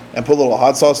itself and put a little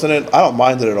hot sauce in it, I don't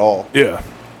mind it at all. Yeah.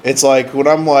 It's like when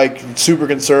I'm like super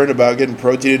concerned about getting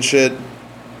protein and shit,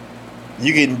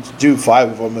 you can do 5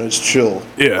 of them and it's chill.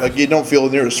 Yeah. Like you don't feel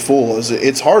near as full.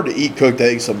 It's hard to eat cooked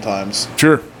eggs sometimes.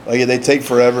 Sure. Like they take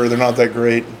forever. They're not that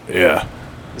great. Yeah.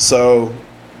 So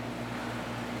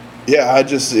yeah,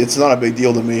 it's not a big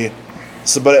deal to me.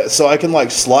 So I can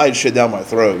like slide shit down my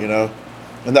throat, you know,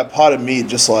 and that potted meat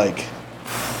just like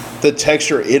the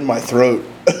texture in my throat.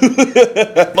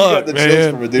 Fuck,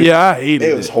 man. Yeah, I hated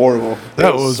it. It was horrible.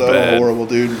 That was so bad. horrible,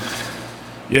 dude.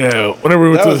 Yeah, whenever we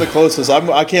went That to was the closest.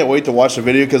 I can't wait to watch the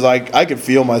video because I could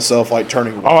feel myself like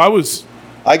turning. Oh,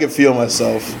 I could feel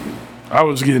myself. I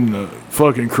was getting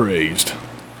fucking crazed.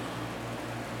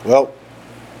 Well,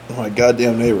 my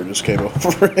goddamn neighbor just came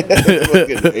over and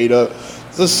fucking ate up.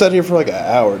 Just sat here for like an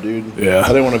hour, dude. Yeah. I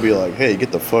didn't want to be like, hey,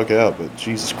 get the fuck out, but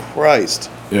Jesus Christ.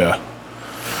 Yeah.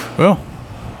 Well.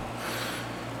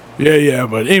 Yeah,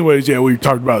 but anyways, yeah, we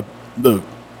talked about the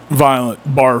violent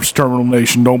barfs, Terminal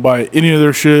Nation. Don't buy any of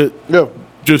their shit. Yeah.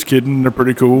 Just kidding. They're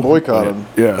pretty cool. Boycott them.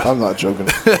 Yeah. I'm not joking.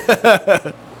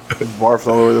 Barfed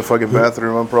all over the fucking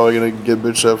bathroom. I'm probably going to get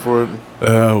bitched up for it.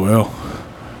 Well.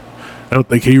 I don't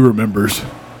think he remembers.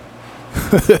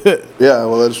 Yeah,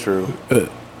 well, that's true.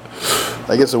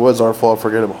 I guess it was our fault for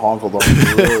getting him honkled on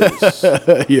gross,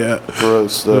 Yeah.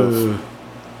 gross stuff.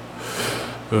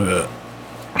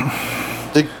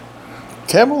 Did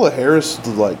Kamala Harris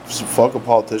like fuck a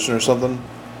politician or something?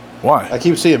 Why? I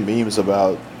keep seeing memes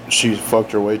about she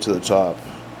fucked her way to the top.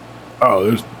 Oh,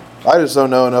 there's. I just don't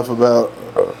know enough about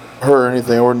her or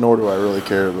anything, or nor do I really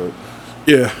care. But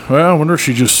Yeah. Well, I wonder if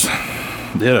she just.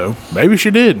 Maybe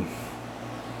she did.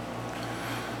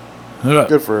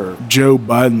 good for her. Joe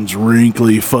Biden's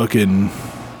wrinkly fucking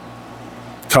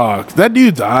cock. That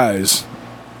dude's eyes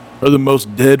are the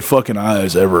most dead fucking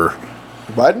eyes ever.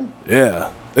 Biden?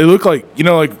 Yeah. They look like, they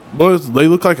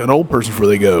look like an old person before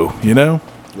they go, you know?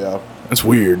 Yeah. That's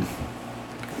weird.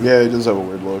 Yeah, he does have a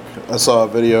weird look. I saw a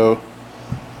video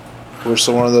where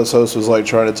one of those hosts was like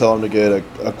trying to tell him to get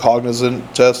a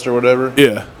cognizant test or whatever.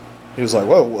 Yeah. He was like,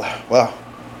 "Whoa, wow,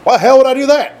 why the hell would I do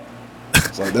that?"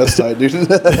 It's like, that's tight, dude.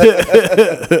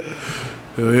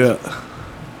 Hell yeah.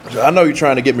 I know you're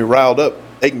trying to get me riled up,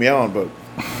 egg me on, but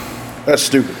that's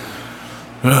stupid.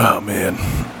 Oh, man.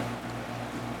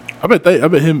 I bet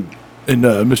him and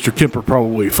Mr. Kemper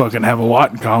probably fucking have a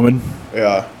lot in common.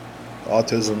 Yeah,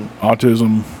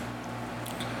 autism.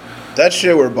 That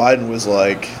shit where Biden was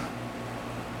like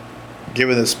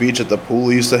giving the speech at the pool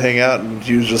he used to hang out, and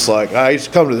he was just like, I used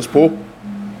to come to this pool,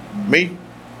 me,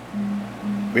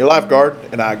 be a lifeguard,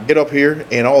 and I get up here,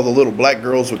 and all the little black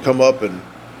girls would come up, and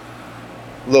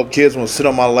little kids would sit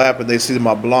on my lap, and they see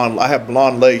I have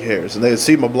blonde leg hairs, and they'd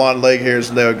see my blonde leg hairs,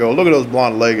 and they would go, look at those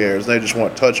blonde leg hairs, and they just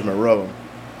want to touch them and rub them.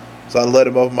 So I let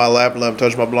him up on my lap and let him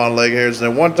touch my blonde leg hairs,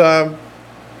 and then one time,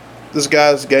 this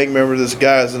guy's a gang member. This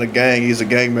guy's in a gang. He's a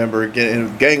gang member,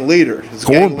 gang leader. He's a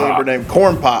gang leader named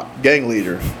Corn Pop. Gang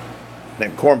leader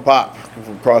named Corn Pop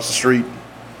from across the street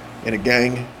in a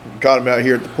gang. We caught him out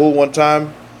here at the pool one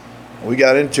time. We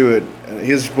got into it. And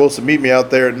he was supposed to meet me out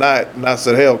there at night, and I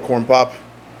said, "Hell, Corn Pop."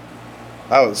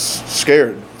 I was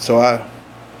scared, so I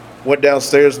went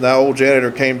downstairs, and the old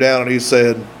janitor came down, and he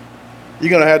said,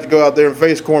 "You're gonna have to go out there and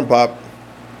face Corn Pop."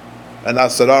 And I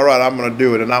said, all right, I'm going to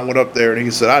do it. And I went up there, and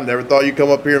he said, I never thought you'd come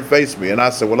up here and face me. And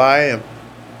I said, well, I am.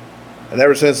 And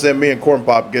ever since then, me and Corn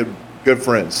Pop get good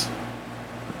friends.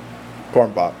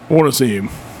 Corn Pop. I want to see him.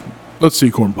 Let's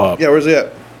see Corn Pop. Yeah, where's he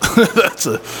at? That's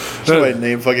a... Somebody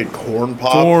named fucking Corn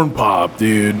Pop. Corn Pop,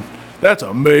 dude. That's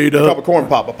a made up... I pop a corn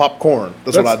pop. I pop corn.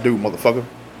 That's what I do, motherfucker.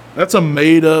 That's a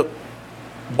made up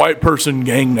white person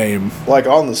gang name. Like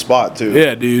on the spot too.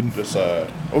 Yeah, dude. Just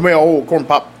old corn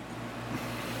pop.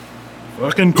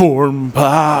 Fucking corn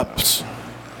pops.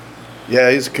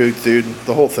 Yeah, he's a kook, dude.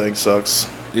 The whole thing sucks.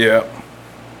 Yeah.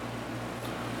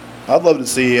 I'd love to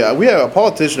see. We have a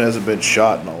politician hasn't been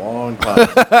shot in a long time.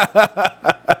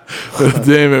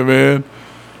 Damn it, man.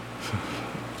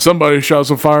 Somebody shot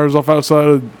some fires off outside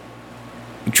of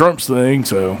Trump's thing,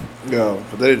 so. No,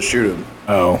 but they didn't shoot him.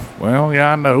 Oh, well,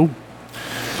 yeah, I know.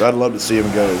 So I'd love to see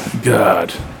him go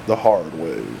God. the hard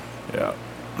way. Yeah.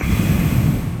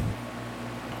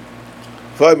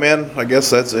 Fuck, man. I guess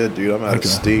that's it, dude. I'm out of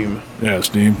steam. Yeah,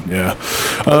 steam. Yeah.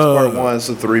 That's part one. It's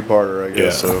a 3-parter, I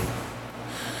guess. Yeah. So.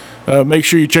 Make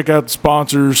sure you check out the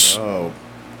sponsors. Oh.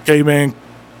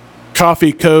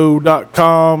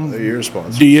 KManCoffeeCo.com. They're your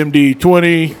sponsors.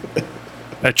 DMD20.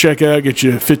 At checkout, get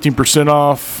you 15%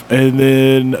 off. And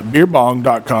then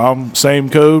beerbong.com. Same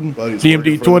code. Buddy's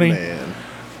DMD20.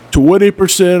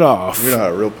 20% off. You're not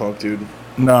a real punk, dude.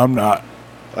 No, I'm not.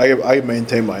 I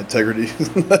maintain my integrity.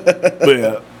 But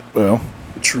yeah, well.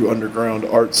 True underground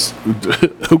arts.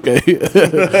 Okay.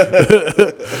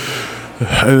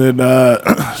 And then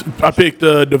I picked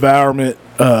Devourment,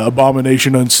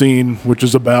 Abomination Unseen, which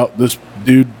is about this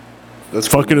dude That's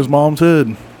fucking cool. his mom's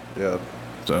head. Yeah.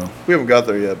 So We haven't got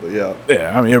there yet, but yeah.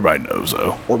 yeah, I mean everybody knows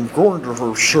though. I'm going to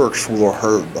have sex with a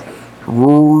herb.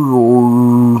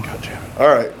 God damn it. All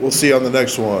right, we'll see you on the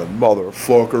next one,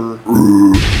 motherfucker.